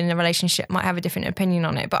 of you in a relationship might have a different opinion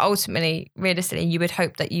on it. But ultimately, realistically, you would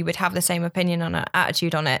hope that you would have the same opinion on it,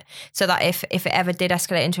 attitude on it, so that if it ever did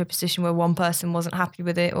escalate into a position where one person wasn't happy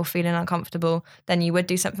with it or feeling uncomfortable, then you would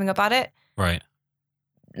do something about it. Right.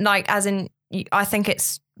 Like, as in, I think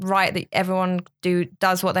it's right that everyone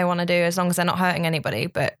does what they want to do as long as they're not hurting anybody,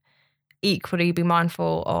 but equally be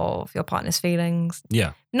mindful of your partner's feelings.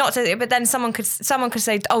 Yeah. But then someone could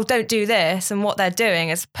say, oh, don't do this, and what they're doing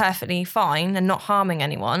is perfectly fine and not harming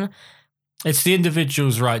anyone. It's the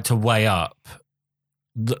individual's right to weigh up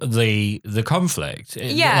the conflict.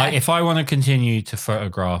 Yeah. Like if I want to continue to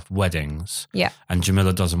photograph weddings, and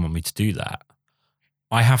Jamila doesn't want me to do that,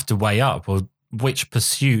 I have to weigh up, well, which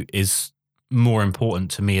pursuit is more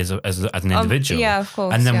important to me as an individual. Yeah, of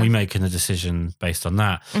course. And then we make a decision based on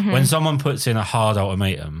that. Mm-hmm. When someone puts in a hard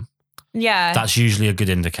ultimatum, that's usually a good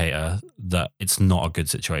indicator that it's not a good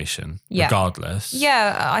situation, regardless.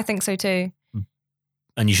 Yeah, I think so too.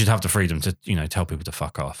 And you should have the freedom to, tell people to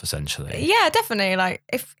fuck off, essentially. Yeah, definitely. Like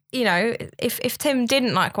if Tim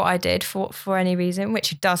didn't like what I did for any reason, which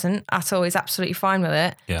he doesn't at all, he's absolutely fine with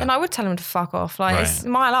it, then I would tell him to fuck off. Like, it's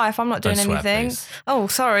my life. I'm not doing anything. Oh,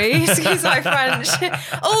 sorry. Excuse my French.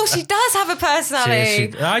 Oh, she does have a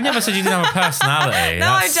personality. I never said you didn't have a personality. No,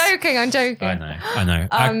 I'm joking. I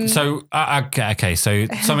know. So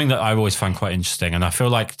something that I've always found quite interesting, and I feel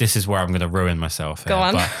like this is where I'm going to ruin myself here. Go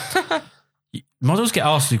on. But models get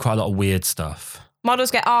asked to do quite a lot of weird stuff. Models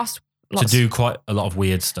get asked to do quite a lot of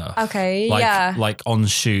weird stuff. Okay, like on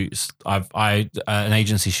shoots. An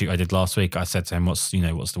agency shoot I did last week. I said to him, "What's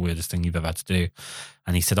the weirdest thing you've ever had to do?"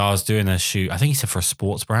 And he said, "I was doing a shoot. I think he said for a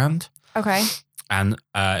sports brand." Okay. And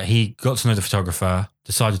he got to know the photographer,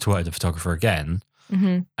 decided to work with the photographer again.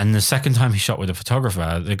 Mm-hmm. And the second time he shot with the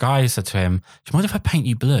photographer, the guy said to him, "Do you mind if I paint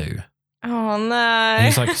you blue?" Oh, no. And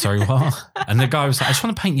he's like, "Sorry, what?" And the guy was like, "I just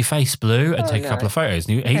want to paint your face blue and take a couple of photos."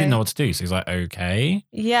 And he didn't know what to do. So he's like, "Okay."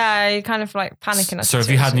 Yeah, you're kind of like panicking. So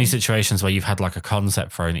have you had any situations where you've had like a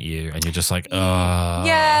concept thrown at you and you're just like, "Oh."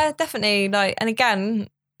 Yeah, definitely. Like, and again,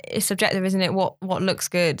 it's subjective, isn't it? What looks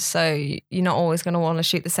good. So you're not always going to want to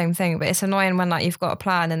shoot the same thing. But it's annoying when like you've got a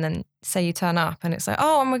plan and then say you turn up and it's like,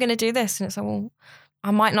 "Oh, and we're going to do this." And it's like, well, I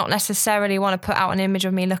might not necessarily want to put out an image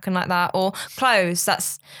of me looking like that, or clothes.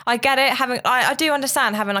 I get it. I do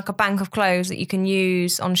understand having like a bank of clothes that you can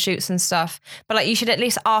use on shoots and stuff. But like, you should at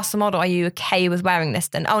least ask the model, "Are you okay with wearing this?"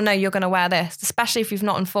 Then, "Oh no, you're going to wear this," especially if you've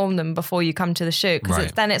not informed them before you come to the shoot,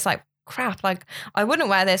 because then it's like, crap, like I wouldn't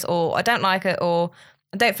wear this, or I don't like it, or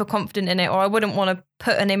I don't feel confident in it, or I wouldn't want to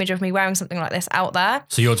put an image of me wearing something like this out there.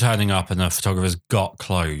 So you're turning up and the photographer's got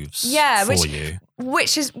clothes for you.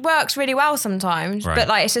 Which works really well sometimes. Right. But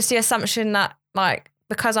like, it's just the assumption that like,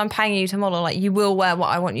 because I'm paying you to model, like you will wear what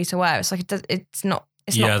I want you to wear. It's like, it's not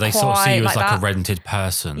they sort of see you as like a rented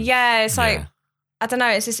person. Yeah, it's like, I don't know,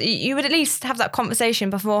 it's just, you would at least have that conversation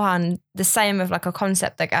beforehand, the same with like a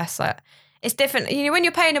concept, I guess. Like, it's different. When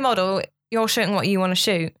you're paying a model, you're shooting what you want to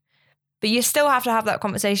shoot. But you still have to have that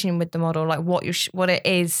conversation with the model, like what it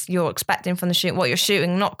is you're expecting from the shoot, what you're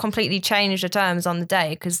shooting, not completely change the terms on the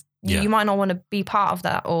day, because you might not want to be part of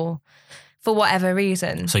that, or for whatever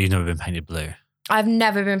reason. So you've never been painted blue? I've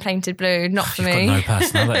never been painted blue, not for me. You've got no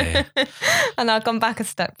personality. And I've gone back a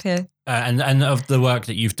step here. And of the work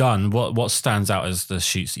that you've done, what stands out as the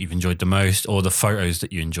shoots that you've enjoyed the most, or the photos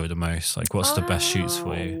that you enjoy the most? Like, what's the best shoots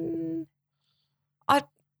for you? I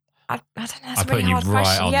don't know. That's a really hard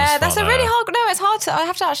question. Yeah, that's a really hard. No, it's hard to. I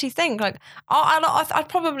have to actually think. Like, I'd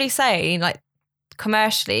probably say like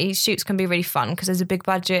commercially, shoots can be really fun because there's a big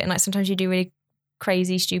budget and like sometimes you do really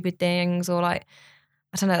crazy, stupid things, or like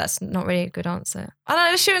I don't know. That's not really a good answer. I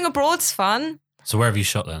don't know. Shooting abroad's fun. So where have you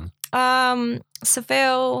shot then?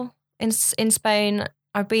 Seville in Spain,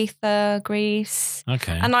 Ibiza, Greece.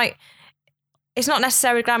 Okay. And like, it's not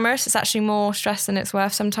necessarily glamorous. It's actually more stress than it's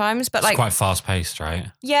worth sometimes. But it's like quite fast paced, right?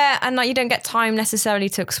 Yeah, and like you don't get time necessarily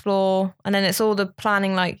to explore. And then it's all the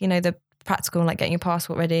planning, like, you know, the practical, like getting your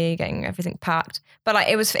passport ready, getting everything packed. But like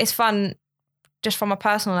it's fun. Just from a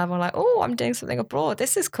personal level, like, oh, I'm doing something abroad.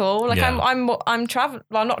 This is cool. Like, yeah. I'm traveling.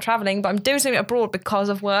 Well, I'm not traveling, but I'm doing something abroad because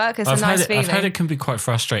of work. It's a nice feeling. I've heard it can be quite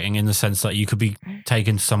frustrating in the sense that you could be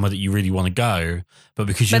taken to somewhere that you really want to go, but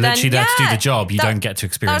because you're literally there to do the job, you don't get to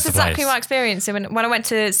experience the place. That's exactly my experience. So when I went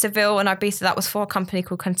to Seville and Ibiza, that was for a company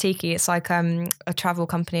called Kontiki. It's like a travel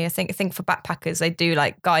company. I think for backpackers, they do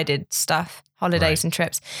like guided stuff, holidays and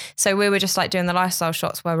trips. So we were just like doing the lifestyle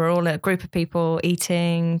shots where we're all a group of people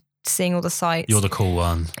eating, seeing all the sights. You're the cool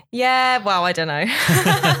one. Yeah, well, I don't know.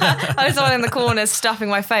 I was the one in the corner stuffing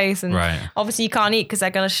my face, and obviously you can't eat because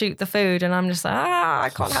they're going to shoot the food, and I'm just like,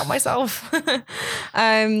 I can't help myself. But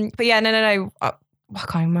yeah, no. I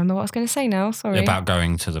can't remember what I was going to say now. Sorry. About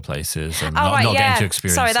going to the places and not getting to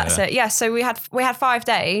experience. Sorry, that's it. Yeah, so we had 5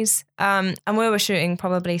 days, and we were shooting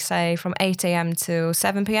probably say from 8 a.m. to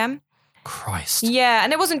 7 p.m. Christ. Yeah,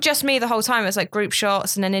 and it wasn't just me the whole time. It was like group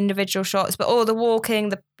shots and then individual shots, but all the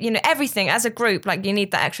walking, everything as a group, like you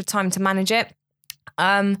need that extra time to manage it.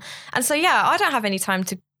 And so, yeah, I don't have any time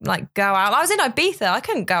to like go out. I was in Ibiza. I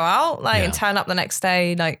couldn't go out and turn up the next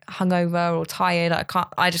day like hungover or tired.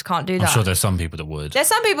 I just can't do that. I'm sure there's some people that would. There's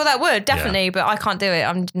some people that would, definitely, but I can't do it.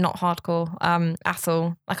 I'm not hardcore at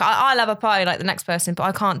all. Like I love a party like the next person, but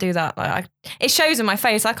I can't do that. Like it shows in my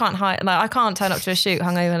face. I can't hide. Like I can't turn up to a shoot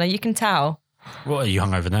hungover. Like you can tell. What, are you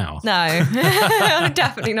hungover now? No,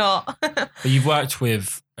 definitely not. But you've worked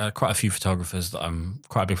with quite a few photographers that I'm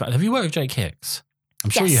quite a big fan. Have you worked with Jake Hicks? I'm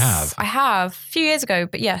sure you have. I have. A few years ago,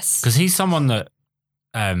 but yes. Because he's someone that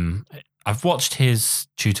I've watched his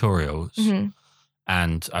tutorials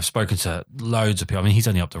and I've spoken to loads of people. I mean, he's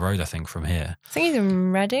only up the road, I think, from here. I think he's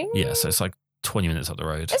in Reading. Yeah, so it's like 20 minutes up the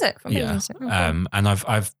road. Is it? Yeah. And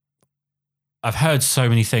I've heard so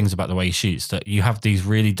many things about the way he shoots that you have these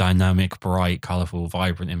really dynamic, bright, colourful,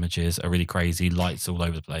 vibrant images, are really crazy, lights all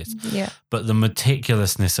over the place. Yeah. But the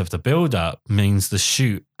meticulousness of the build-up means the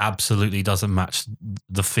shoot absolutely doesn't match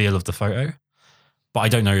the feel of the photo. But I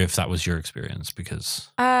don't know if that was your experience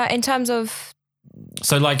because... in terms of...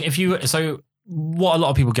 So what a lot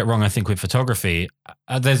of people get wrong, I think, with photography,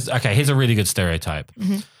 here's a really good stereotype.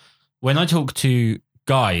 Mm-hmm. When I talk to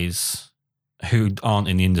guys who aren't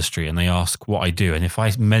in the industry and they ask what I do, and if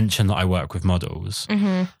I mention that I work with models,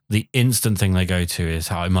 the instant thing they go to is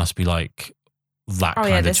how it must be like that kind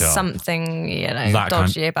of job. There's something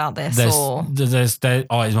dodgy about this.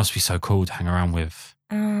 It must be so cool to hang around with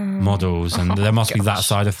models, and there must be that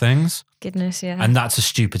side of things. Goodness, yeah. And that's a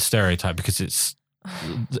stupid stereotype because it's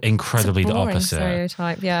incredibly the opposite.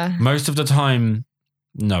 Stereotype, yeah. Most of the time,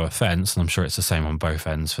 no offense, and I'm sure it's the same on both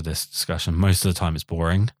ends for this discussion, most of the time it's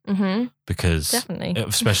boring because definitely,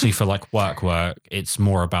 especially for like work, it's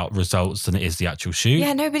more about results than it is the actual shoot.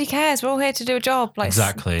 Yeah, nobody cares. We're all here to do a job. Like,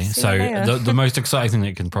 exactly. So the most exciting thing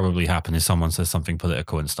that can probably happen is someone says something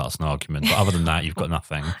political and starts an argument. But other than that, you've got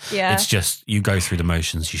nothing. Yeah. It's just you go through the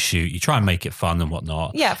motions, you shoot, you try and make it fun and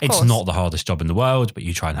whatnot. Yeah, of course. It's not the hardest job in the world, but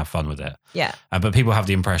you try and have fun with it. Yeah. But people have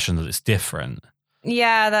the impression that it's different.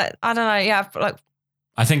 Yeah, I don't know. Yeah, like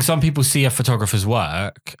I think some people see a photographer's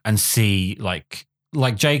work and see like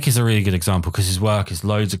Jake is a really good example because his work is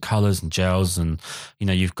loads of colors and gels, and he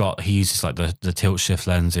uses like the tilt shift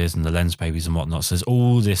lenses and the lens babies and whatnot. So there's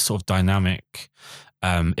all this sort of dynamic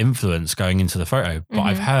influence going into the photo. But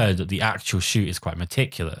I've heard that the actual shoot is quite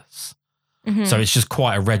meticulous. So it's just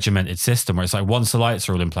quite a regimented system where it's like once the lights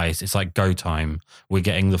are all in place, it's like go time. We're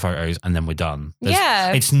getting the photos and then we're done.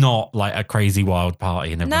 It's not like a crazy wild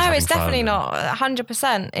party and everyone's no, it's definitely fun. Not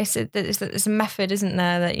 100%. It's a method, isn't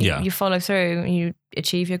there, that you follow through and you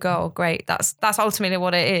achieve your goal. Great, that's ultimately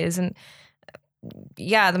what it is. And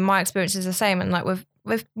my experience is the same. And like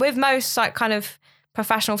with most like kind of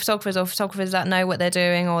professional photographers or photographers that know what they're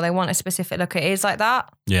doing or they want a specific look, it is like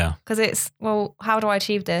that. Yeah, because it's how do I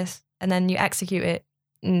achieve this? And then you execute it,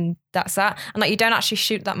 and that's that. And like you don't actually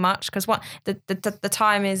shoot that much because what the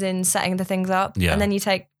time is in setting the things up. Yeah. And then you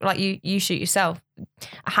take like you shoot yourself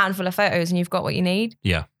a handful of photos and you've got what you need.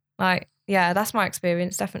 Yeah. Like that's my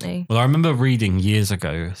experience definitely. Well, I remember reading years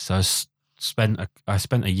ago. So I spent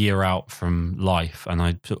a year out from life, and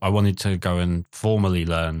I wanted to go and formally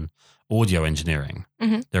learn audio engineering.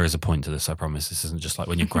 There is a point to this, I promise. This isn't just like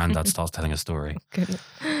when your granddad starts telling a story.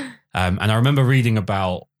 And I remember reading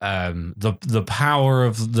about the power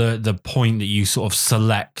of the point that you sort of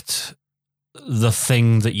select the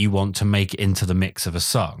thing that you want to make into the mix of a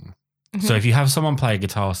song. Mm-hmm. So if you have someone play a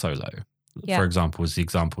guitar solo, for example, was the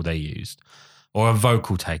example they used, or a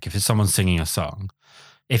vocal take, if it's someone singing a song,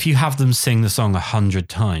 if you have them sing the song 100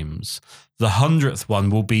 times, the 100th one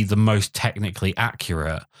will be the most technically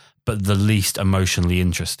accurate, but the least emotionally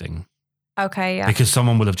interesting. Okay, yeah. Because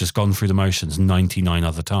someone will have just gone through the motions 99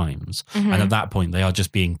 other times. Mm-hmm. And at that point, they are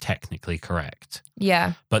just being technically correct.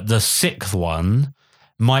 Yeah. But the 6th one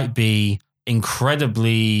might be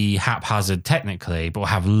incredibly haphazard technically, but will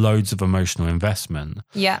have loads of emotional investment.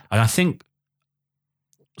 Yeah. And I think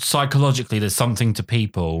psychologically, there's something to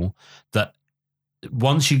people that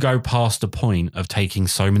once you go past the point of taking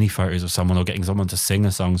so many photos of someone or getting someone to sing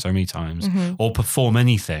a song so many times or perform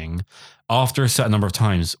anything, after a certain number of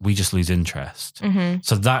times, we just lose interest. Mm-hmm.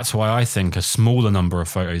 So that's why I think a smaller number of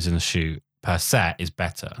photos in a shoot per set is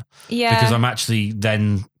better. Yeah. Because I'm actually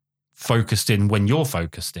then focused in when you're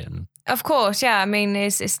focused in. Of course, yeah. I mean,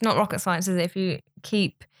 it's not rocket science, is it? If you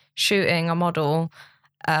keep shooting a model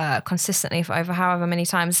consistently for over however many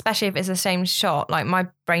times, especially if it's the same shot, like my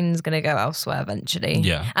brain's going to go elsewhere eventually.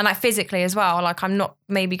 Yeah. And like physically as well, like I'm not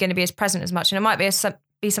maybe going to be as present as much. And it might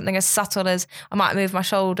be something as subtle as I might move my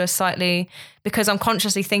shoulder slightly because I'm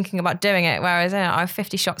consciously thinking about doing it. Whereas I have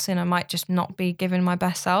 50 shots in, I might just not be giving my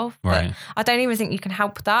best self. Right. But I don't even think you can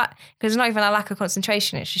help that because it's not even a lack of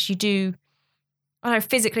concentration. It's just you do, I don't know,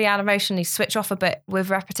 physically and emotionally switch off a bit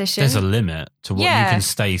with repetition. There's a limit to what you can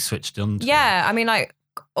stay switched on to. Yeah. I mean, like,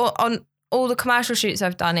 on all the commercial shoots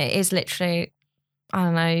I've done, it is literally, I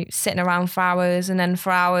don't know, sitting around for hours and then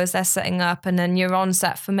for hours they're setting up and then you're on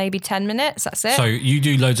set for maybe 10 minutes. That's it. So you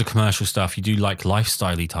do loads of commercial stuff. You do like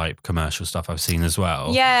lifestyle-y type commercial stuff I've seen as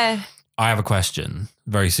well. Yeah. I have a question.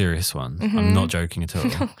 Very serious one. Mm-hmm. I'm not joking at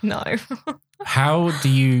all. No. How do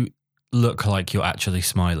you look like you're actually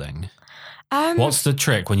smiling? What's the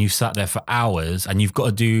trick when you've sat there for hours and you've got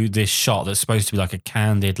to do this shot that's supposed to be like a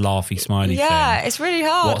candid, laughy, smiley thing? Yeah, it's really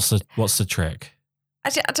hard. What's the trick? I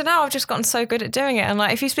don't know. I've just gotten so good at doing it. And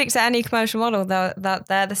like, if you speak to any commercial model, they're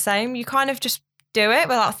the same. You kind of just do it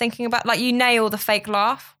without thinking about, like, you nail the fake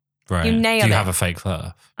laugh. Right. You nail it. Do you have a fake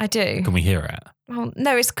laugh? I do. Can we hear it? Well,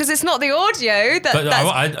 no, it's because it's not the audio.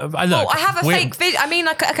 I have a fake. I mean,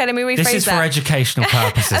 like, okay, let me rephrase that. This is for educational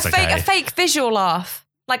purposes. A fake visual laugh.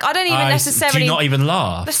 Like, I don't even necessarily... Do you not even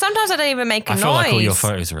laugh? But sometimes I don't even make a noise. I feel like all your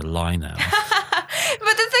photos are a lie now.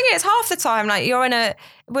 But the thing is, half the time, like, you're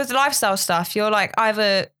with lifestyle stuff, you're like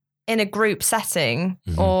either in a group setting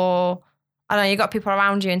or, I don't know, you got people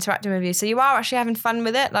around you interacting with you. So you are actually having fun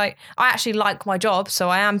with it. Like, I actually like my job. So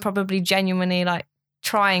I am probably genuinely like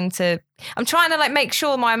I'm trying to like make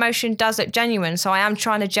sure my emotion does look genuine. So I am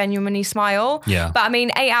trying to genuinely smile. Yeah. But I mean,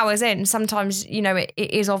 8 hours in, sometimes, you know, it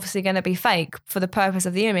is obviously going to be fake for the purpose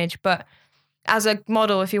of the image. But as a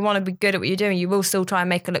model, if you want to be good at what you're doing, you will still try and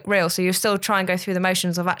make it look real. So you'll still try and go through the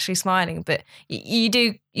motions of actually smiling. But you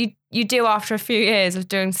do after a few years of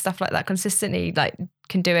doing stuff like that consistently, like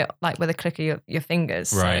can do it like with a click of your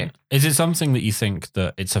fingers. Right. So. Is it something that you think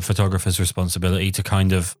that it's a photographer's responsibility to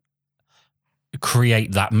kind of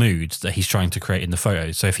create that mood that he's trying to create in the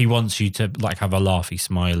photos? So if he wants you to like have a laughy,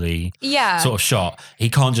 smiley sort of shot, he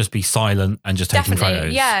can't just be silent and just taking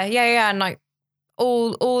photos. Yeah. And like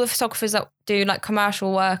all the photographers that do like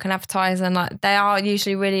commercial work and advertising, like they are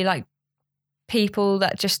usually really like people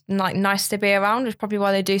that just like nice to be around, which is probably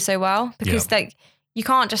why they do so well. Because like you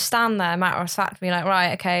can't just stand there matter of fact be like,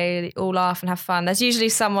 right, okay, all laugh and have fun. There's usually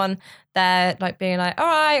someone there like being like, all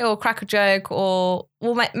right, or crack a joke, or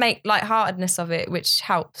we'll make lightheartedness of it, which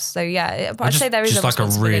helps. So yeah, but I'd say there is just like a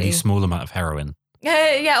really small amount of heroin.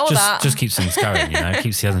 Yeah, that. Just keeps things going, you know,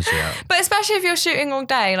 keeps the energy out. But especially if you're shooting all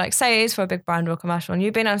day, like say it is for a big brand or commercial and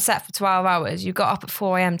you've been on set for 12 hours, you got up at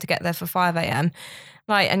 4 a.m. to get there for 5 a.m.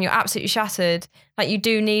 like, and you're absolutely shattered. Like you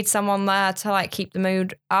do need someone there to like keep the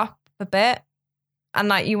mood up a bit. And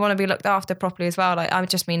like you want to be looked after properly as well. Like I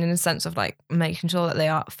just mean in the sense of like making sure that they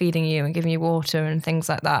are feeding you and giving you water and things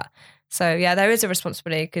like that. So yeah, there is a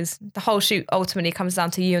responsibility because the whole shoot ultimately comes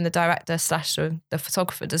down to you and the director / the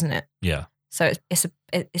photographer, doesn't it? Yeah. So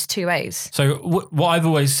it's two ways. So what I've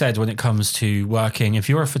always said when it comes to working, if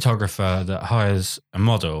you're a photographer that hires a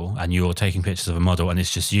model and you're taking pictures of a model and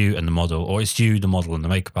it's just you and the model, or it's you, the model and the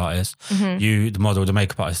makeup artist, you, the model, the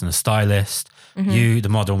makeup artist and the stylist, you, the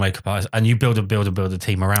model, makeup artist, and you build a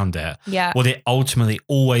team around it. Yeah. What it ultimately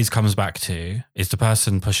always comes back to is the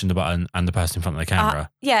person pushing the button and the person in front of the camera.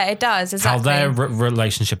 Yeah, it does. Exactly. How their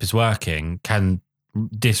relationship is working can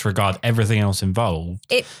disregard everything else involved.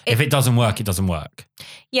 If it doesn't work, it doesn't work.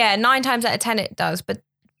 Yeah, 9 times out of 10 it does. But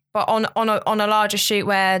But on a larger shoot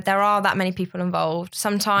where there are that many people involved,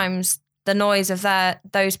 sometimes the noise of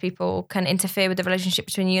those people can interfere with the relationship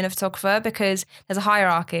between you and the photographer, because there's a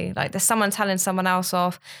hierarchy. Like there's someone telling someone else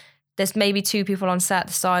off. There's maybe 2 people on set,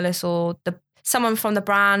 the stylist or someone from the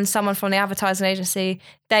brand, someone from the advertising agency.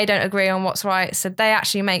 They don't agree on what's right. So they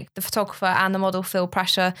actually make the photographer and the model feel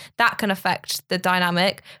pressure. That can affect the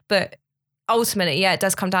dynamic. But ultimately, yeah, it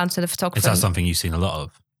does come down to the photographer. Is that something you've seen a lot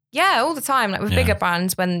of? Yeah, all the time. Like with bigger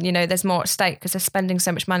brands, when, you know, there's more at stake because they're spending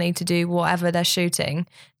so much money to do whatever they're shooting,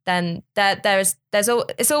 then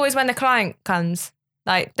it's always when the client comes.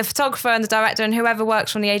 Like the photographer and the director and whoever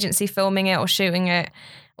works from the agency filming it or shooting it,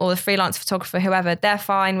 or the freelance photographer, whoever, they're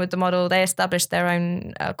fine with the model. They establish their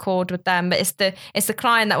own accord with them. But it's the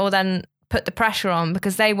client that will then put the pressure on,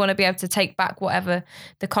 because they want to be able to take back whatever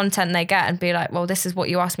the content they get and be like, well, this is what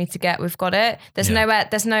you asked me to get. We've got it. There's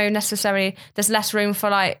less room for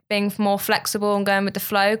like being more flexible and going with the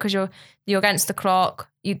flow, because you're against the clock.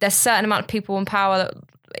 There's a certain amount of people in power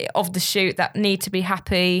of the shoot that need to be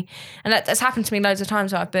happy. And that's happened to me loads of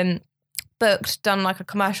times where I've been booked, done like a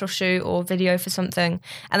commercial shoot or video for something,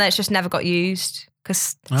 and then it's just never got used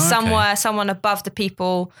because someone above the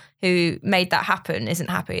people who made that happen isn't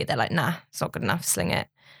happy. They're like, nah, it's not good enough, sling it.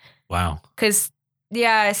 Wow. Because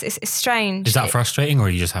it's strange. Is that frustrating, or are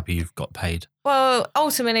you just happy you've got paid? Well,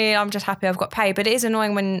 ultimately I'm just happy I've got paid, but it is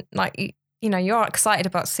annoying when like you know you're excited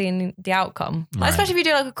about seeing the outcome, like, especially if you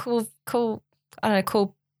do like a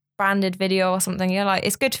cool branded video or something. You're like,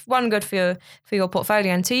 it's good for your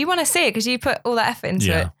portfolio, and 2, you want to see it because you put all that effort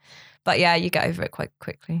into it. But yeah, you get over it quite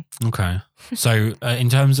quickly. Okay. So in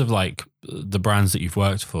terms of like the brands that you've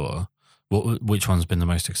worked for, which one's been the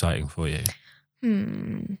most exciting for you?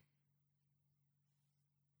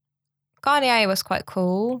 Garnier was quite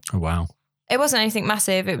cool. Oh wow. It wasn't anything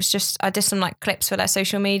massive. It was just I did some like clips for their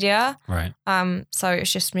social media. Right. So it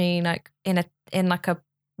was just me like in like a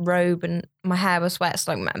robe, and my hair was wet. It's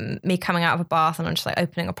like me coming out of a bath, and I'm just like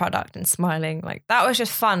opening a product and smiling. Like that was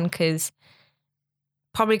just fun, because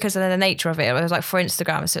of the nature of it. It was like for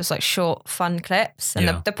Instagram, so it's like short, fun clips,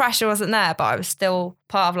 and the pressure wasn't there, but I was still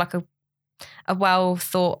part of like a well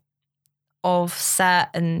thought of set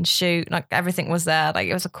and shoot. Like everything was there. Like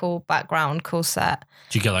it was a cool background, cool set.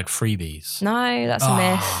 Do you get like freebies? No, that's a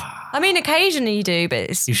myth. I mean, occasionally you do, but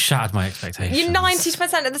you shattered my expectations. You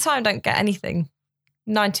 90% of the time don't get anything.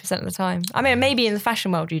 90% of the time. I mean, maybe in the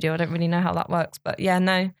fashion world you do. I don't really know how that works, but yeah,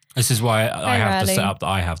 no. This is why I have the setup that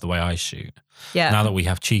I have, the way I shoot. Yeah. Now that we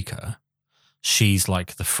have Chica, she's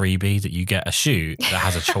like the freebie that you get a shoot that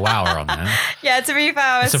has a chihuahua on there. Yeah, to be fair,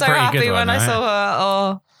 I was so happy when I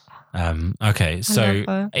saw her. Okay,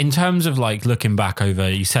 so in terms of like looking back over,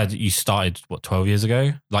 you said you started 12 years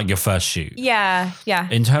ago, like your first shoot. Yeah.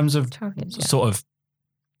 In terms of sort of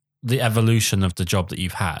the evolution of the job that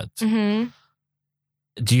you've had,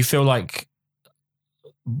 do you feel like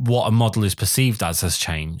what a model is perceived as has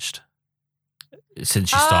changed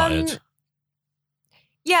since you started?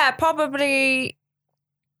 Yeah, probably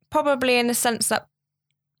in the sense that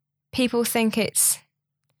people think there's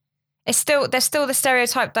still the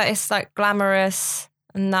stereotype that it's like glamorous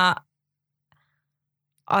and that,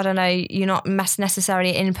 I don't know, you're not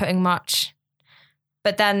necessarily inputting much.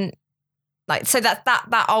 But then, like, so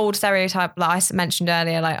that old stereotype that I mentioned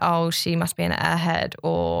earlier, like, oh, she must be an airhead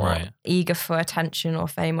or eager for attention or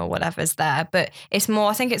fame or whatever's there. But it's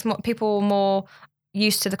more, I think it's more, people are more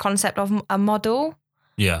used to the concept of a model.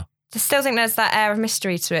 Yeah. I still think there's that air of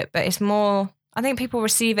mystery to it, but it's more, I think people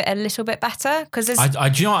receive it a little bit better because do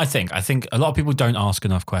you know what I think? I think a lot of people don't ask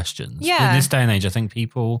enough questions. Yeah. In this day and age, I think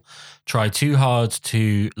people try too hard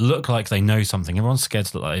to look like they know something. Everyone's scared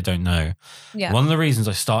to look like they don't know. Yeah. One of the reasons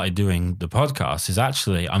I started doing the podcast is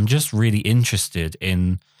actually I'm just really interested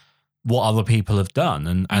in what other people have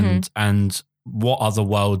done and what other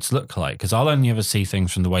worlds look like, because I'll only ever see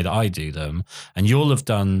things from the way that I do them, and you'll have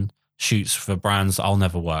done shoots for brands that I'll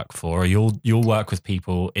never work for, or you'll work with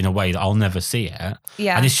people in a way that I'll never see it.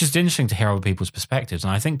 Yeah. And it's just interesting to hear other people's perspectives.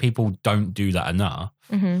 And I think people don't do that enough.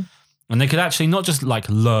 Mm-hmm. And they could actually not just like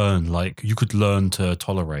learn, like you could learn to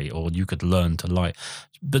tolerate or you could learn to like,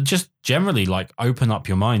 but just generally like open up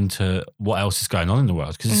your mind to what else is going on in the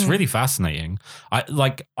world. Because it's really fascinating.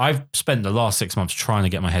 I've spent the last 6 months trying to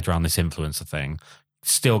get my head around this influencer thing.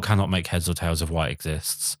 Still cannot make heads or tails of why it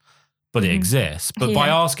exists. But it exists. But by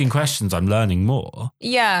asking questions, I'm learning more.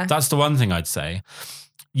 Yeah. That's the one thing I'd say.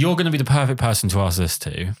 You're going to be the perfect person to ask this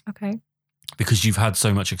to. Okay. Because you've had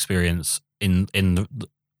so much experience in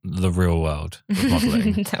the real world of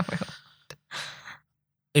modelling.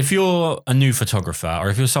 if you're a new photographer or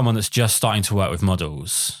if you're someone that's just starting to work with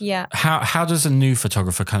models, how does a new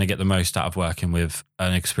photographer kind of get the most out of working with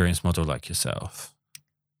an experienced model like yourself?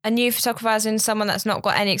 A new photographer as in someone that's not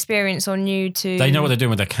got any experience or new to... They know what they're doing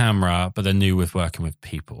with their camera, but they're new with working with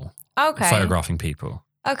people. Okay. Photographing people.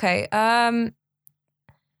 Okay. I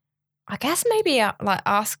guess maybe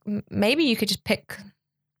maybe you could just pick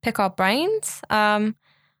our brains.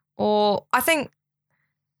 Or I think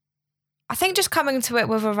just coming to it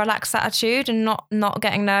with a relaxed attitude and not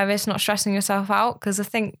getting nervous, not stressing yourself out. Because I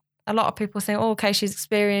think a lot of people think, oh, okay, she's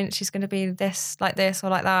experienced, she's going to be this or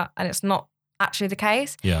like that. And it's not actually the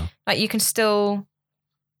case. Yeah. Like you can still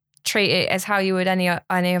treat it as how you would any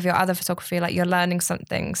of your other photography, like you're learning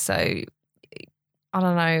something. So I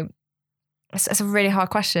don't know. It's a really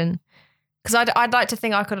hard question because I'd like to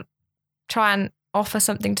think I could try and offer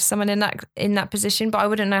something to someone in that position, but I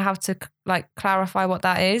wouldn't know how to like clarify what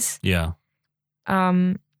that is. Yeah.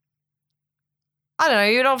 I don't know.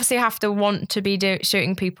 You'd obviously have to want to be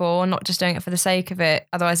shooting people and not just doing it for the sake of it.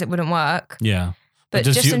 Otherwise, it wouldn't work. Yeah. But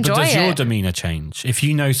just enjoy it. Does your demeanor change? If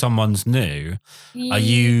you know someone's new, are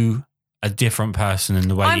you a different person in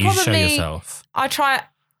the way you show yourself? I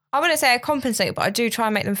wouldn't say I compensate, but I do try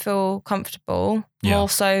and make them feel comfortable more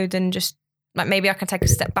so than just like maybe I can take a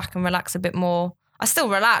step back and relax a bit more. I still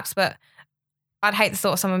relax, but I'd hate the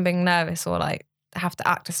thought of someone being nervous or like have to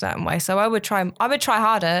act a certain way. So I would try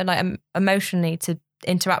harder, like emotionally, to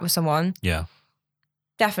interact with someone. Yeah,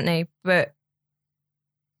 definitely. But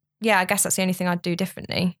yeah, I guess that's the only thing I'd do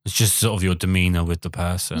differently. It's just sort of your demeanor with the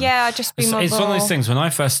person. Yeah, I'd just be more... It's one of those things, when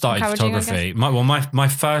I first started photography, my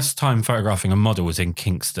first time photographing a model was in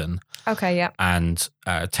Kingston. Okay, yeah. And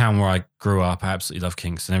a town where I grew up, I absolutely love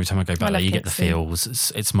Kingston. Every time I go back there, you get the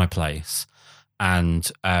feels. It's my place.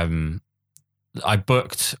 And I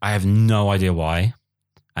have no idea why.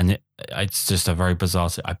 And it's just a very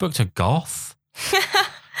bizarre... I booked a goth.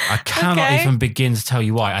 I cannot even begin to tell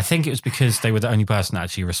you why. I think it was because they were the only person that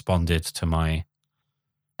actually responded to my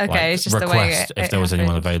it's just request the way if there was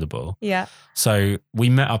anyone available. Yeah. So we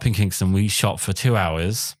met up in Kingston. We shot for 2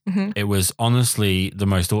 hours. Mm-hmm. It was honestly the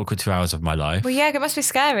most awkward 2 hours of my life. Well, yeah, it must be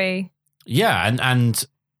scary. Yeah, and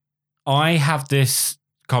I have this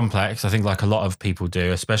complex, I think like a lot of people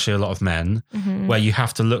do, especially a lot of men, where you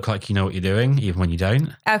have to look like you know what you're doing, even when you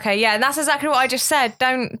don't. Okay, yeah, and that's exactly what I just said.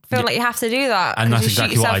 Don't feel like you have to do that. And that's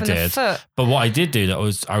exactly what I did. But what I did do,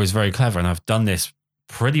 I was very clever, and I've done this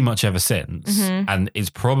pretty much ever since, and it's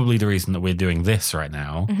probably the reason that we're doing this right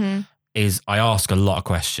now, is I ask a lot of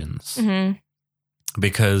questions.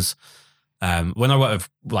 Because when I work with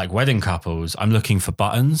like wedding couples, I'm looking for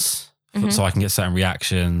buttons. So I can get certain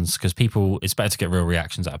reactions, because it's better to get real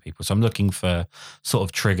reactions out of people. So I'm looking for sort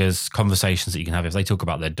of triggers, conversations that you can have. If they talk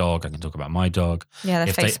about their dog, I can talk about my dog. Yeah,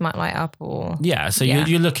 their face might light up or... Yeah, so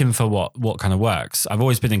you're looking for what kind of works. I've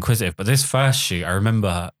always been inquisitive, but this first shoot, I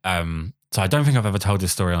remember... so I don't think I've ever told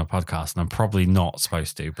this story on a podcast, and I'm probably not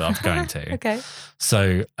supposed to, but I'm going to. Okay.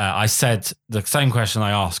 So I said the same question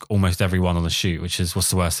I ask almost everyone on the shoot, which is, what's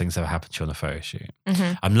the worst thing that's ever happened to you on a photo shoot?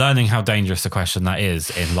 I'm learning how dangerous a question that is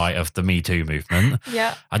in light of the Me Too movement.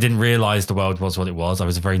 Yeah. I didn't realise the world was what it was. I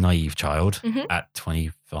was a very naive child at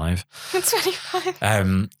 25.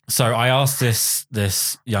 25. So I asked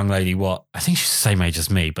this young lady I think she's the same age as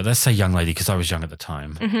me, but let's say young lady because I was young at the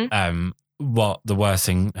time. What the worst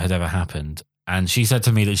thing had ever happened. And she said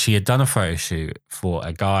to me that she had done a photo shoot for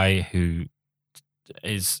a guy who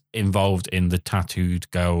is involved in the tattooed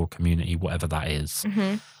girl community, whatever that is.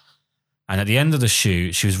 And at the end of the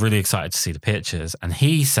shoot, she was really excited to see the pictures. And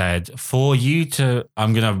he said,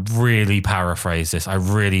 I'm going to really paraphrase this. I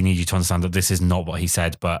really need you to understand that this is not what he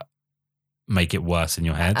said, but make it worse in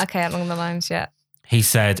your head. Okay, along the lines, yeah. He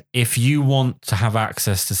said, if you want to have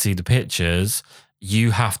access to see the pictures,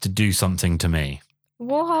 you have to do something to me.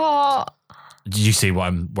 What? Did you see where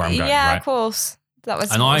I'm going? Yeah, right? Of course. That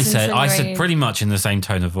was. And I said pretty much in the same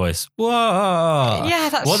tone of voice. Whoa. Yeah,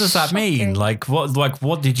 that's. What does that mean? Like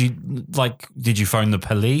what did you like? Did you phone the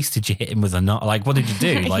police? Did you hit him with a nut? Like what did you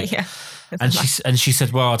do? Like. Yeah. And she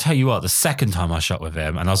said, well, I'll tell you what, the second time I shot with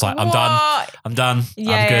him, and I was like, I'm done.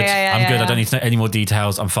 Yeah, I'm good. I'm good. I don't need to know any more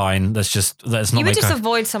details. I'm fine. Let's not. You would just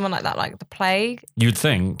avoid someone like that, like the plague. You'd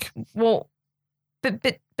think. Well.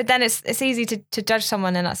 But then it's easy to judge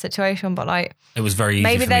someone in that situation. But like it was very easy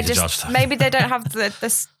for me to judge them. Maybe they don't have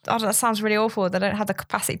this. I don't know, that sounds really awful. They don't have the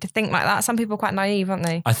capacity to think like that. Some people are quite naive, aren't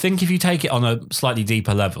they? I think if you take it on a slightly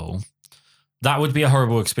deeper level, that would be a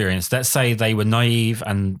horrible experience. Let's say they were naive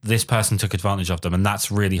and this person took advantage of them, and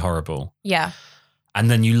that's really horrible. Yeah.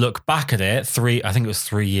 And then you look back at it, I think it was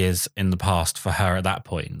 3 years in the past for her at that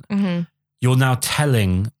point. You're now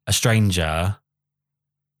telling a stranger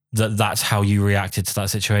that's how you reacted to that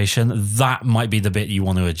situation, that might be the bit you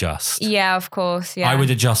want to adjust. Yeah, of course. Yeah. I would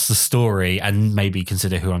adjust the story and maybe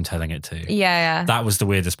consider who I'm telling it to. Yeah. That was the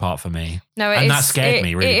weirdest part for me. No, that scared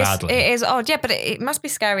me really badly. It is odd, yeah, but it must be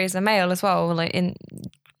scary as a male as well. Like I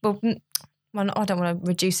don't want to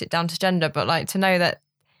reduce it down to gender, but like to know that,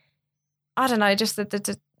 I don't know, just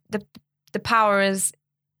the power is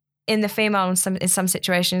in the female in some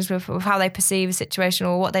situations with how they perceive a situation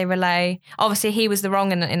or what they relay. Obviously, he was the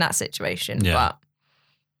wrong in that situation, but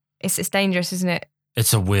it's dangerous, isn't it?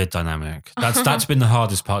 It's a weird dynamic. That's been the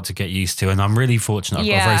hardest part to get used to, and I'm really fortunate. I've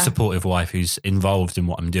got a very supportive wife who's involved in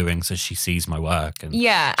what I'm doing, so she sees my work and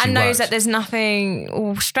knows that there's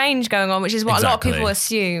nothing strange going on, which is what a lot of people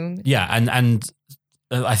assume. Yeah, and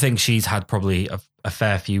I think she's had probably a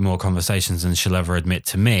fair few more conversations than she'll ever admit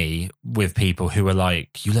to me with people who are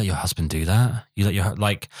like, you let your husband do that? You let your,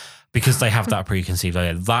 like, because they have that preconceived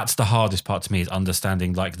idea. That's the hardest part to me, is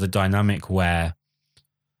understanding like the dynamic where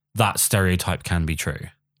that stereotype can be true.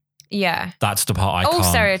 Yeah. That's the part All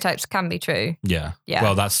stereotypes can be true. Yeah.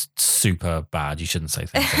 Well, that's super bad. You shouldn't say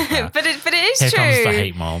things like that. but it is Here true. Here comes the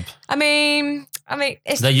hate mob. I mean,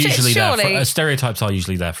 they're usually there for, stereotypes are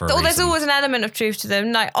usually there for a reason. There's always an element of truth to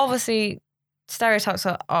them. Like, obviously, stereotypes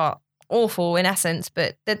are awful in essence,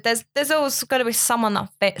 but there's always got to be someone that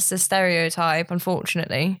fits the stereotype,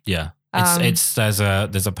 unfortunately. Yeah. There's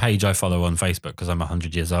a page I follow on Facebook because I'm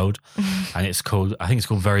 100 years old, and I think it's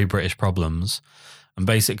called Very British Problems. And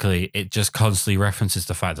basically, it just constantly references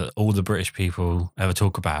the fact that all the British people ever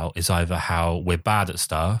talk about is either how we're bad at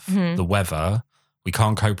stuff, the weather, we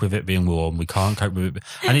can't cope with it being warm, we can't cope with it.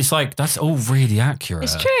 And it's like, that's all really accurate.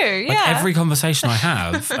 It's true, yeah. Like every conversation I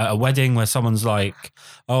have at a wedding where someone's like,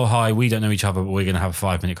 oh, hi, we don't know each other, but we're going to have a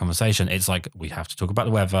 5-minute conversation. It's like, we have to talk about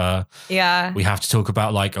the weather. Yeah. We have to talk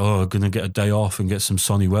about like, oh, we're going to get a day off and get some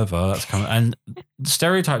sunny weather. That's kind of, and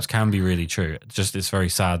stereotypes can be really true. It's very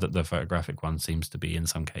sad that the photographic one seems to be in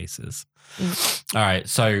some cases. All right.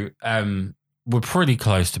 So, we're pretty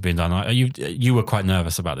close to being done. You were quite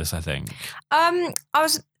nervous about this, I think. I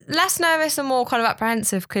was less nervous and more kind of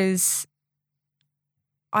apprehensive because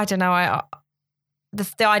I don't know.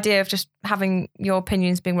 The idea of just having your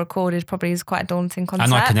opinions being recorded probably is quite a daunting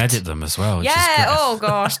concept. And I can edit them as well. Yeah. Oh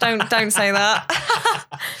gosh, don't say that.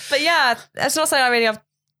 But yeah, it's not something I really have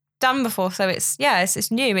done before, so it's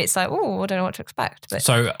new. It's like, oh, I don't know what to expect. But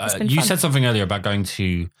so you said something earlier about going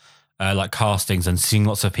to like castings and seeing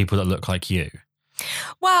lots of people that look like you.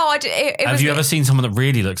 Wow, have you ever seen someone that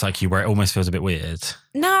really looks like you where it almost feels a bit weird?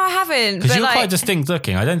 No, I haven't. Because you're quite distinct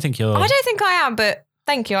looking. I don't think I think I am, but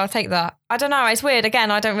thank you. I'll take that. I don't know. It's weird. Again,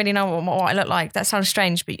 I don't really know what I look like. That sounds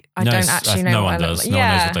strange, but I don't actually know what I look like. No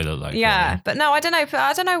one knows what they look like. Yeah, really. But no, I don't know.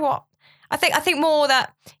 I don't know what. I think more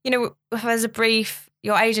that, if there's a brief,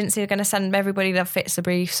 your agency are going to send everybody that fits the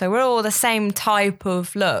brief. So we're all the same type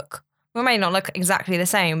of look. We may not look exactly the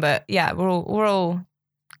same, but yeah, we're all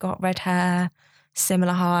got red hair,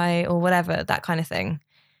 similar height or whatever, that kind of thing.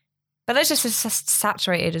 But it's just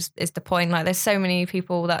saturated is the point. Like there's so many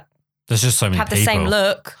people that there's just so many have people. The same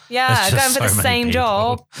look. Yeah, going for the same people.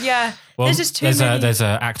 Job. Yeah. Well, there's just too many. There's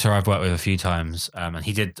an actor I've worked with a few times, and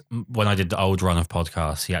he did, when I did the old run of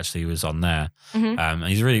podcasts, he actually was on there. And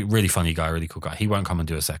he's a really, really funny guy, really cool guy. He won't come and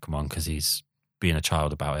do a second one because he's being a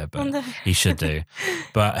child about it, but he should do.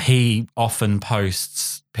 But he often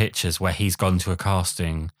posts pictures where he's gone to a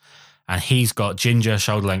casting and he's got ginger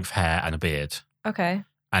shoulder length hair and a beard. Okay.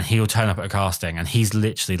 And he'll turn up at a casting and he's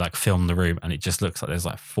literally like filmed the room and it just looks like there's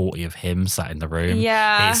like 40 of him sat in the room.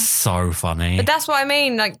 Yeah. It's so funny. But that's what I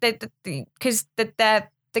mean. Like, because they're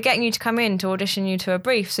getting you to come in to audition you to a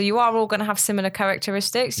brief. So you are all going to have similar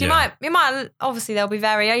characteristics. You might, obviously there'll be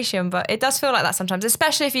variation, but it does feel like that sometimes,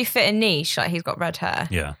 especially if you fit a niche, like he's got red hair.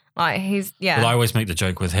 Yeah. Like Well, I always make the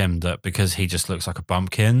joke with him that because he just looks like a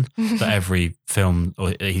bumpkin, that every film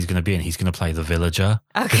he's going to be in, he's going to play the villager.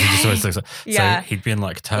 Okay. He just always looks like, so he'd be in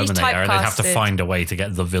like Terminator and they'd have to find a way to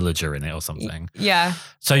get the villager in it or something. Yeah.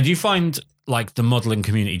 So do you find like the modelling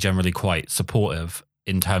community generally quite supportive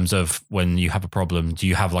in terms of when you have a problem? Do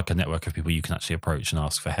you have like a network of people you can actually approach and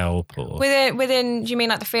ask for help? Or within do you mean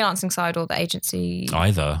like the freelancing side or the agency?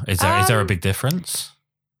 Either. Is there a big difference?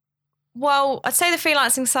 Well, I'd say the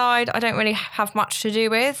freelancing side I don't really have much to do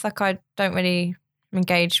with. Like I don't really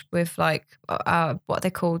engage with like what they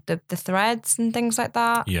call the threads and things like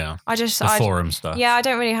that. Yeah. The forum stuff. Yeah, I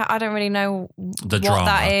don't really know the what drama.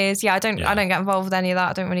 that is. Yeah, I don't get involved with any of that.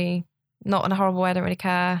 I don't really, not in a horrible way. I don't really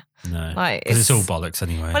care. No, like it's all bollocks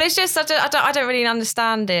anyway. But it's just I don't really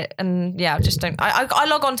understand it, and yeah, I just don't. I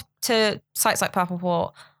log on to sites like Purple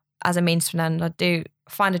Port as a means to an end. I do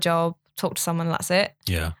find a job, talk to someone and that's it.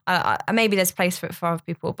 Yeah. Maybe there's a place for it for other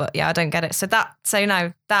people, but yeah, I don't get it. So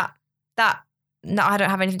no, I don't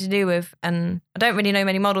have anything to do with, and I don't really know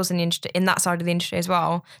many models in the industry, in that side of the industry as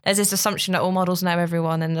well. There's this assumption that all models know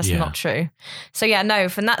everyone, and that's not true. So yeah, no,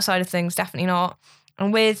 from that side of things, definitely not.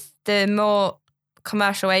 And with the more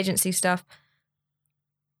commercial agency stuff,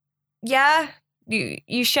 yeah,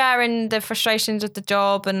 you share in the frustrations of the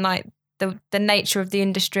job and like the nature of the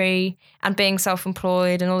industry and being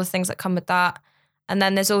self-employed and all the things that come with that. And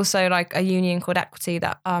then there's also like a union called Equity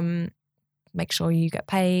that make sure you get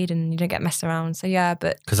paid and you don't get messed around. So yeah,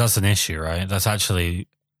 but because that's an issue, right? That's actually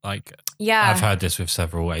like, I've heard this with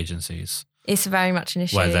several agencies. It's very much an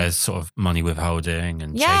issue where there's sort of money withholding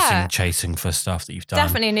and chasing for stuff that you've done.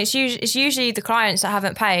 Definitely, and it's usually the clients that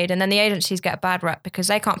haven't paid, and then the agencies get a bad rep because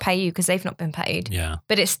they can't pay you because they've not been paid. Yeah,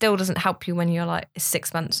 but it still doesn't help you when you're like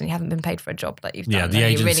 6 months and you haven't been paid for a job that you've done. Yeah, the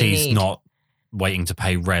agency's not waiting to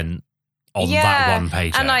pay rent on that one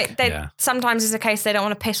paycheck. And like sometimes it's a case they don't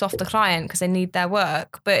want to piss off the client because they need their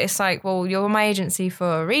work. But it's like, well, you're my agency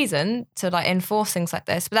for a reason to like enforce things like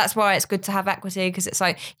this. But that's why it's good to have Equity, because it's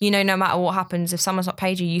like, no matter what happens, if someone's not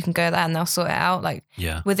paid you, you can go there and they'll sort it out. Like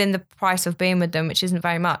within the price of being with them, which isn't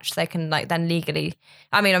very much, they can like then legally.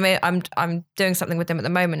 I mean, I'm doing something with them at the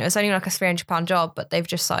moment. It was only like a £300 job, but they've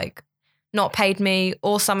just like not paid me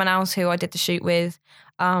or someone else who I did the shoot with.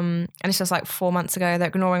 And this was like 4 months ago. They're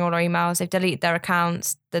ignoring all our emails. They've deleted their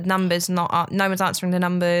accounts. The numbers no one's answering the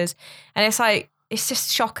numbers. And it's like, it's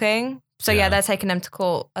just shocking. So yeah, they're taking them to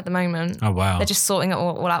court at the moment. Oh, wow. They're just sorting it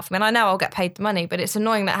all out for me. And I know I'll get paid the money, but it's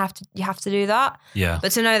annoying that you have to do that. Yeah.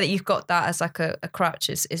 But to know that you've got that as like a crutch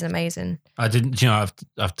is amazing. I didn't,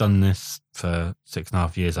 I've done this for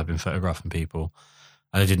 6.5 years. I've been photographing people.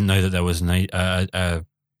 And I didn't know that there was a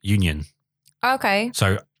union. Okay.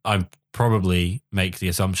 So I probably make the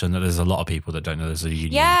assumption that there's a lot of people that don't know there's a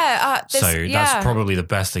union. Yeah. So that's probably the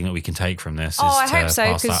best thing that we can take from this. I hope so,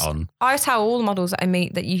 pass that on. I tell all the models that I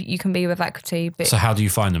meet that you can be with Equity. But so how do you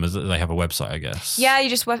find them? Is it they have a website, I guess? Yeah, you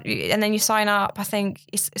just and then you sign up. I think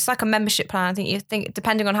it's like a membership plan. I think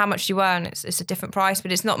depending on how much you earn, it's a different price,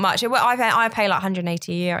 but it's not much. I pay like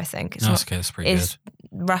 180 a year. I think that's pretty good,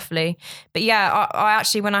 roughly. But yeah, I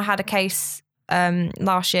actually, when I had a case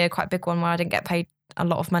last year, quite a big one where I didn't get paid a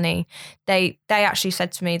lot of money, they actually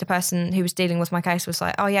said to me, the person who was dealing with my case was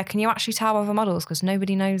like, oh yeah, can you actually tell other models, because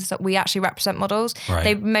nobody knows that we actually represent models.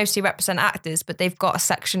 They mostly represent actors, but they've got a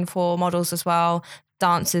section for models as well,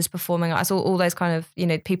 dancers, performing arts, all those kind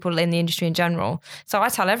of people in the industry in general. So I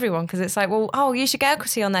tell everyone, because it's like, well, you should get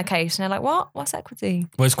Equity on their case, and they're like, what's Equity?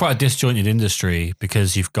 Well, it's quite a disjointed industry,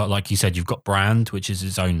 because you've got, like you said, you've got brand, which is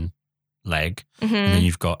its own leg, and then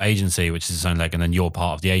you've got agency, which is its own leg, and then you're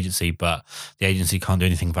part of the agency, but the agency can't do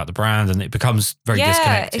anything about the brand, and it becomes very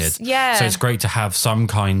disconnected. So it's great to have some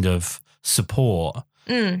kind of support,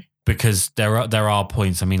 because there are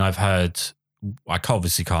points. I mean, I've heard, I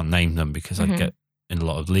obviously can't name them because I'd get in a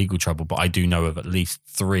lot of legal trouble, but I do know of at least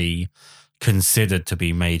 3 considered to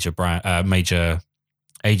be major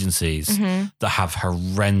agencies that have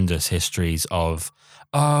horrendous histories of,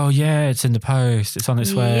 oh yeah, it's in the post, it's on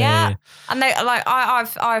its way. Yeah, and they like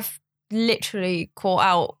I've literally caught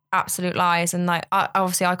out absolute lies, and like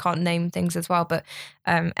obviously I can't name things as well, but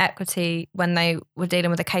Equity, when they were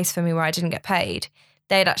dealing with a case for me where I didn't get paid,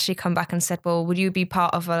 they'd actually come back and said, well, would you be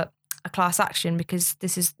part of a class action, because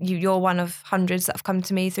this is you're one of hundreds that have come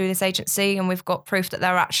to me through this agency, and we've got proof that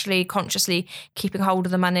they're actually consciously keeping hold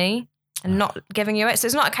of the money and not giving you it. So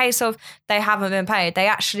it's not a case of they haven't been paid. They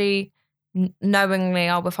actually knowingly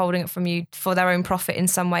are withholding it from you for their own profit in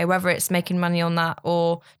some way, whether it's making money on that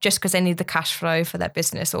or just because they need the cash flow for their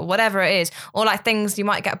business or whatever it is. Or like things, you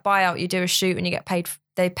might get a buyout, you do a shoot and you get paid,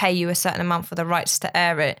 they pay you a certain amount for the rights to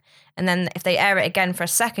air it. And then if they air it again for a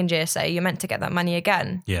second year, say, you're meant to get that money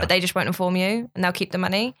again, but they just won't inform you and they'll keep the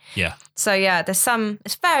money. Yeah. So yeah, there's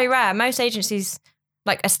it's very rare. Most agencies,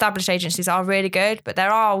 like established agencies, are really good, but there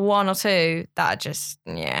are 1 or 2 that are just,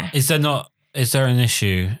 Is there an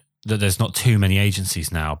issue that there's not too many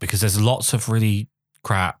agencies now, because there's lots of really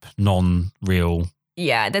crap, non-real.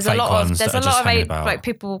 Yeah, there's a lot of like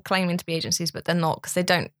people claiming to be agencies, but they're not, because they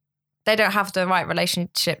don't have the right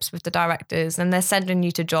relationships with the directors, and they're sending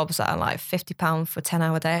you to jobs that are like £50 for a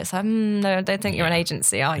 10-hour day. It's like, no, I don't think you're an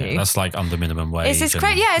agency, are you? That's like under minimum wage. It's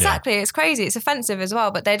crazy. Yeah, exactly. It's crazy. It's offensive as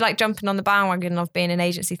well. But they're like jumping on the bandwagon of being an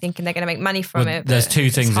agency, thinking they're going to make money from it. There's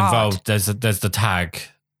 2 things involved. There's the tag.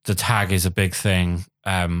 The tag is a big thing.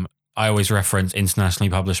 I always reference internationally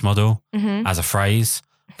published model as a phrase,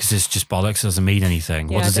 because it's just bollocks. It doesn't mean anything.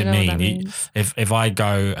 What does it mean? If I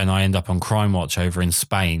go and I end up on Crime Watch over in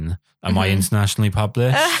Spain, am I internationally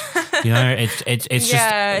published? You know, it's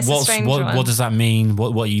just what does that mean?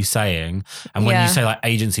 What are you saying? And when you say like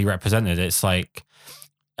agency represented, it's like,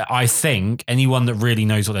 I think anyone that really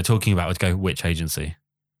knows what they're talking about would go, which agency?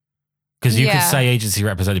 Because you could say agency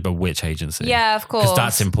represented, but which agency? Yeah, of course. Because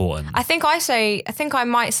that's important. I think I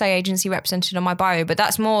might say agency represented on my bio, but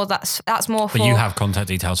that's more for. But you have contact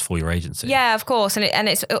details for your agency. Yeah, of course, and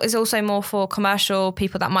it's also more for commercial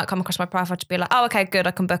people that might come across my profile to be like, oh, okay, good,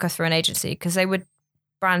 I can book her through an agency, because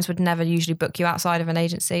brands would never usually book you outside of an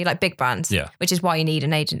agency, like big brands. Yeah. Which is why you need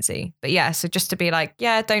an agency. But yeah, so just to be like,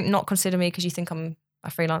 yeah, don't not consider me because you think I'm a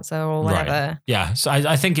freelancer or whatever. Right. Yeah, so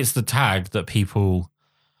I think it's the tag that people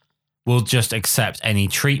will just accept any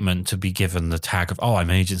treatment to be given the tag of, oh, I'm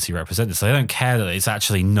agency representative. So they don't care that it's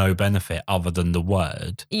actually no benefit other than the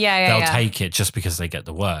word. They'll take it just because they get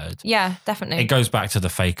the word. Yeah, definitely. It goes back to the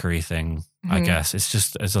fakery thing, I guess.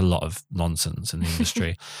 There's a lot of nonsense in the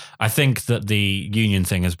industry. I think that the union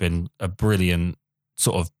thing has been a brilliant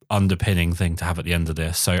sort of underpinning thing to have at the end of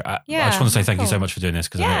this. So I just want to say thank you so much for doing this,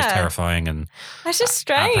 because I know it's terrifying and it's just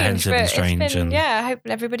strange. Apprehensive and strange. I hope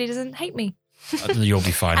everybody doesn't hate me. You'll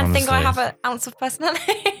be fine, I honestly. think I have an ounce of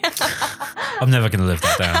personality. I'm never going to live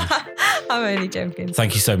that down. I'm only joking.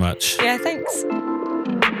 Thank you so much. Yeah, thanks.